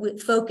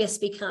 focus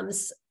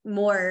becomes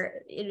more,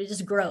 it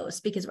just grows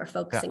because we're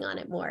focusing on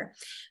it more.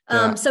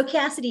 So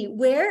Cassidy,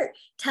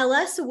 tell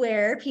us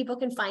where people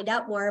can find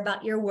out more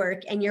about your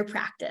work and your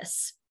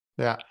practice.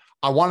 Yeah.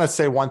 I want to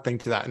say one thing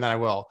to that, and then I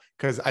will,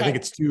 because I think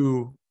it's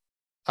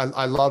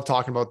I love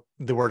talking about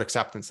the word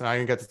acceptance, and I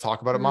didn't get to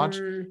talk about it much.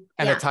 And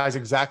it ties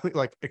exactly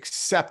like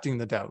accepting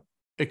the doubt,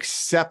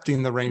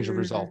 accepting the range of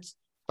results.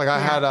 Like I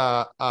had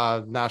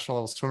a national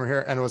level swimmer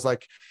here, and it was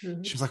like,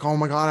 she was like, oh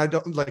my God, I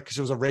don't like, because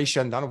it was a race she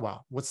hadn't done in a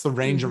while. What's the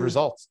range of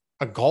results?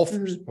 A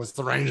golfer's, what's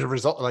the range of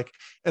result? Like,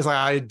 it's like,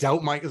 I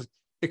doubt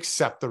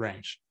accept the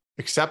range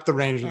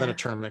within a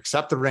tournament,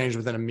 accept the range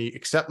within a meet,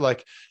 accept,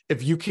 like,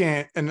 if you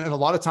can't, and a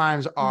lot of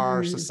times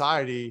our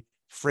society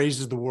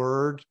phrases the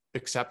word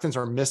acceptance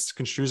or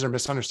misconstrues or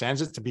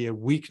misunderstands it to be a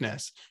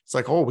weakness. It's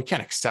like, oh, we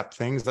can't accept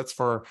things. That's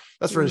for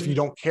if you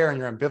don't care and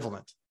you're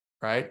ambivalent,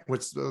 right?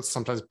 Which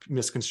sometimes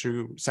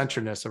misconstrue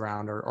centeredness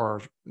around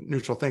or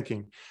neutral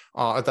thinking.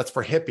 That's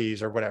for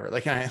hippies or whatever.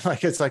 Like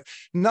it's like,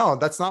 no,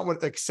 that's not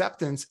what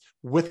acceptance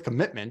with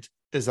commitment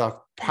is. A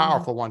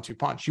powerful 1-2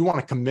 punch. You want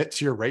to commit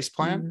to your race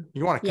plan.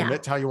 You want to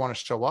commit to how you want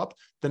to show up,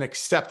 then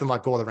accept and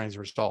let go of the range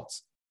of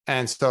results.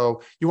 And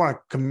so you want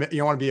to commit,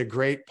 you want to be a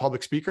great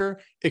public speaker,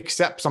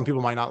 except some people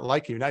might not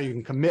like you. Now you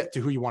can commit to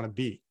who you want to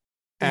be.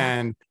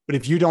 But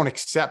if you don't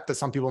accept that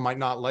some people might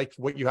not like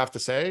what you have to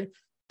say,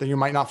 then you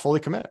might not fully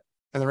commit.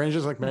 And the range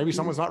is like, maybe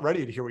someone's not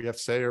ready to hear what you have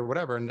to say or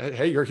whatever. And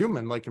hey, you're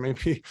human. Like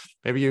maybe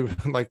you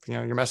like,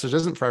 your message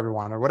isn't for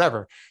everyone or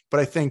whatever. But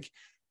I think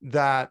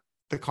that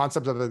the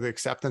concept of the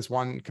acceptance,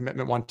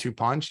 commitment, 1-2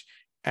 punch,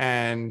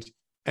 and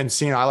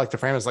seeing, I like to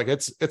frame it as like,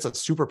 it's a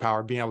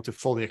superpower being able to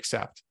fully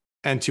accept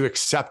and to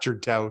accept your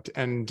doubt.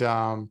 And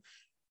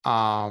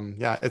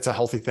it's a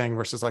healthy thing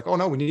versus like, oh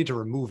no, we need to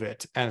remove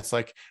it. And it's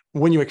like,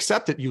 when you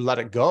accept it, you let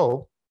it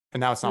go,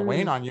 and now it's not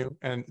weighing on you.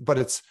 But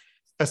it's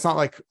not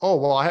like, oh,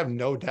 well, I have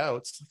no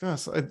doubts.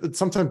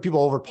 Sometimes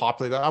people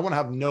overpopulate that. I want to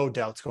have no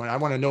doubts going. I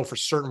want to know for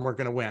certain we're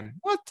going to win.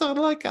 What?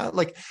 Like,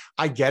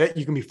 I get it.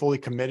 You can be fully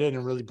committed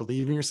and really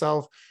believe in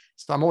yourself.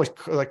 So I'm always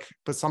like,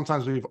 but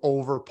sometimes we've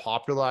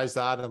overpopularized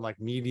that in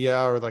like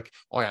media, or like,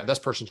 oh yeah, this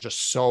person's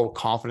just so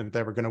confident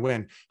they were going to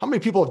win. How many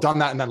people have done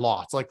that and then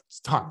lost? Like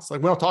tons.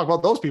 Like we don't talk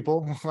about those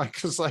people. Like,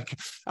 just like,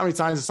 how many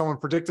times has someone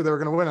predicted they were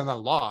going to win and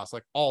then lost?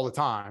 Like all the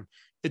time.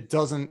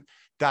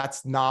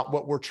 That's not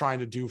what we're trying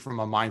to do from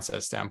a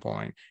mindset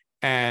standpoint.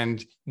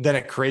 And then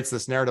it creates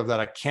this narrative that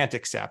I can't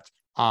accept.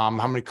 How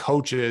many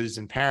coaches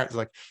and parents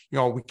like,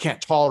 we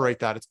can't tolerate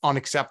that. It's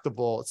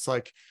unacceptable. It's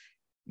like,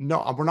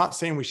 no, we're not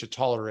saying we should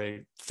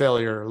tolerate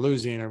failure or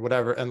losing or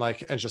whatever. And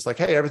like, it's just like,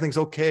 hey, everything's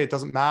okay. It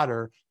doesn't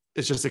matter.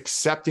 It's just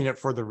accepting it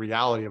for the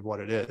reality of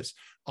what it is.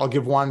 I'll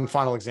give one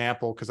final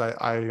example, because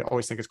I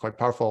always think it's quite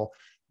powerful.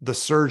 The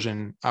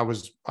surgeon, one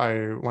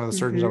of the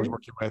surgeons I was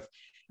working with,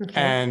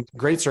 and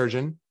great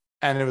surgeon.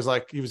 And it was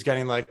like, he was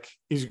getting like,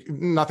 he's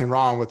nothing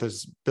wrong with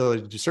his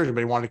ability to do surgery, but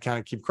he wanted to kind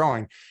of keep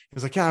growing. He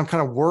was like, yeah, I'm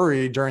kind of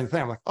worried during the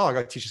thing. I'm like, oh, I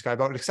got to teach this guy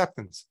about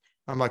acceptance.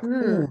 I'm like,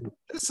 ooh,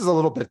 this is a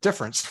little bit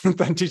different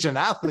than teaching an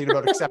athlete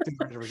about accepting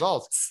the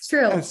results. It's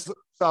true. And so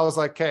I was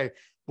like, okay,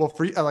 well,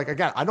 for like,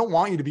 again, I don't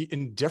want you to be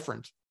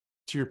indifferent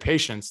to your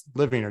patients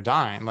living or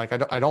dying. Like,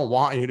 I don't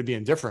want you to be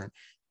indifferent.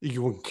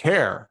 You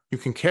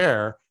can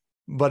care,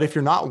 but if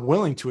you're not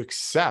willing to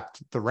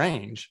accept the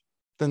range,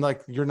 then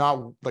like, you're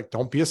not like,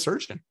 don't be a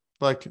surgeon.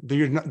 Like,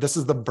 this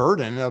is the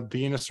burden of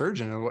being a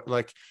surgeon,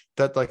 like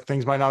that, like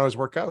things might not always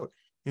work out.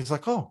 He's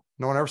like, oh,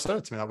 no one ever said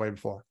it to me that way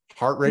before.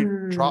 Heart rate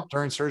dropped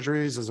during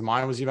surgeries as the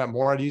mind was even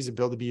more at ease, to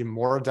be able to be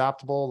more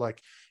adaptable,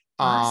 like,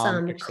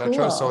 awesome, etc.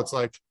 cool. So it's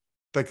like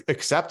the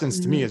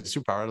acceptance to me is a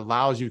superpower. It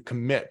allows you to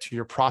commit to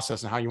your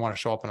process and how you want to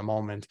show up in a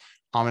moment,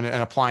 and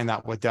applying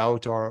that with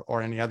doubt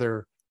or any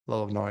other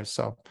level of noise.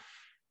 So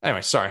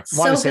anyway, sorry.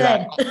 Wanted to say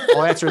that.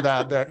 I'll answer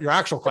your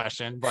actual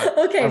question, but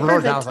I wrote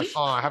it down. I was like,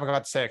 oh, I haven't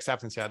got to say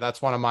acceptance yet.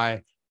 That's one of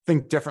my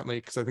think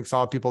differently, because I think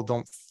some people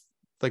don't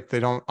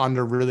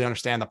really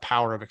understand the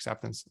power of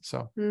acceptance.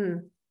 So,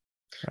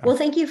 well,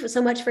 thank you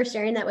so much for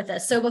sharing that with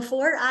us. So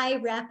before I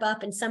wrap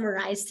up and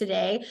summarize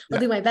today, I'll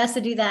do my best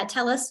to do that.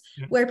 Tell us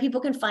where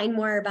people can find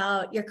more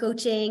about your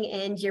coaching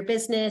and your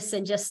business,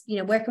 and just,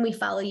 where can we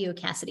follow you,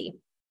 Cassidy?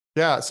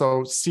 Yeah.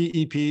 So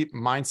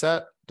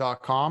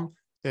CEPmindset.com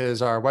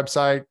is our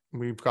website.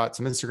 We've got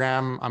some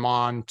Instagram. I'm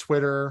on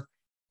Twitter,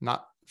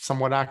 not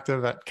somewhat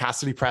active, at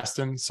Cassidy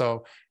Preston.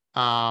 So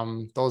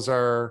those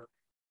are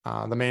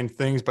the main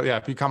things. But yeah,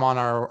 if you come on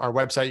our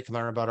website, you can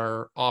learn about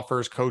our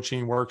offers,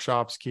 coaching,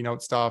 workshops,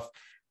 keynote stuff.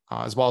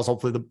 as well as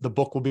hopefully the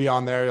book will be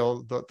on there.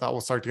 That will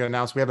start to get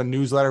announced. We have a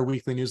newsletter,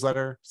 weekly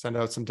newsletter, send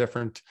out some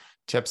different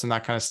tips and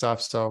that kind of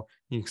stuff. So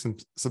you can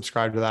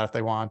subscribe to that if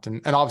they want.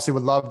 And obviously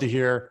would love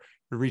to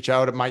reach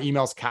out. My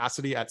email's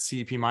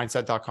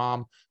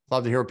Cassidy@CEPMindset.com.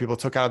 Love to hear what people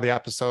took out of the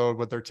episode,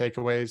 what their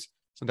takeaways.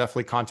 So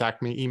definitely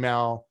contact me,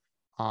 email,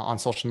 on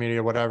social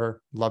media,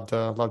 whatever. Love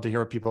to hear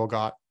what people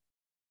got.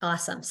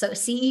 Awesome. So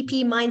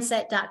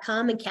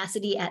CEPMindset.com and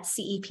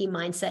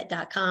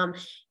Cassidy@CEPMindset.com.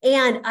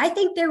 And I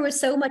think there was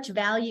so much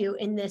value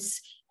in this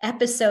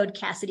episode,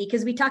 Cassidy,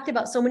 because we talked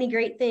about so many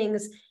great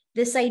things.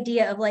 This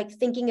idea of like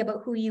thinking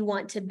about who you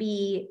want to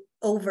be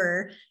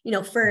over,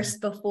 first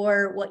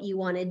before what you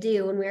want to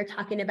do. And we were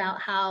talking about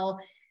how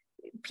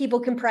people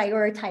can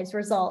prioritize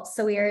results.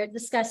 So we are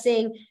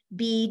discussing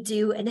be,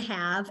 do, and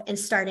have, and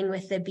starting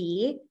with the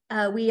be.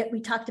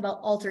 We talked about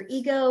alter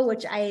ego,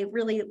 which I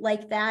really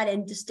like that,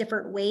 and just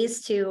different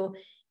ways to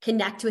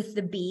connect with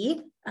the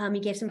be. You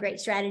gave some great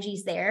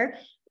strategies there.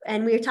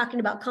 And we were talking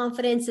about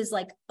confidence is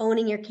like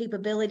owning your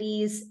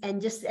capabilities,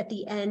 and just at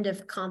the end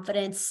of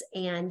confidence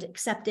and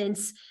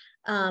acceptance,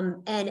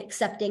 and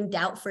accepting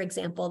doubt, for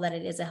example, that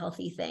it is a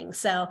healthy thing.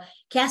 So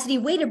Cassidy,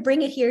 way to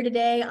bring it here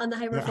today on the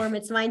High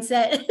Performance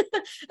Mindset.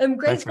 I'm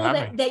grateful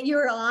that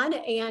you're on,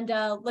 and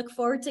look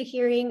forward to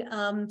hearing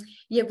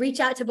you reach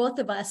out to both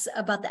of us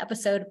about the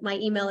episode. My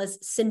email is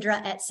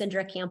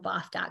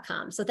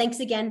Cindra@CindraCampoff.com. So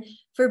thanks again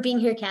for being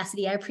here,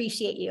 Cassidy. I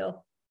appreciate you.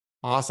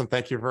 Awesome.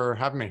 Thank you for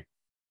having me.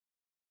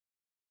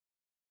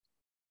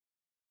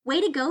 Way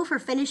to go for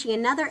finishing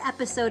another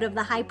episode of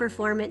the High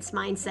Performance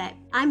Mindset.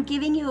 I'm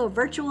giving you a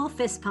virtual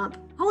fist pump.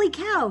 Holy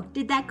cow,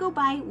 did that go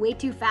by way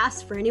too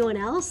fast for anyone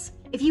else?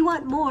 If you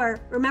want more,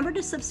 remember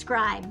to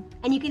subscribe,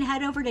 and you can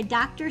head over to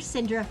Dr.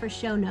 Cindra for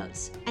show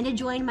notes and to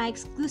join my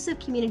exclusive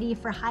community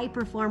for high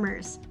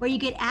performers, where you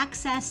get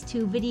access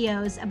to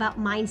videos about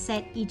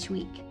mindset each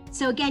week.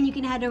 So again, you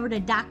can head over to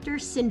Dr.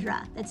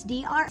 Cindra, that's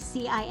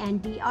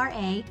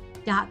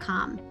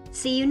DrCindra.com.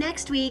 See you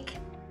next week.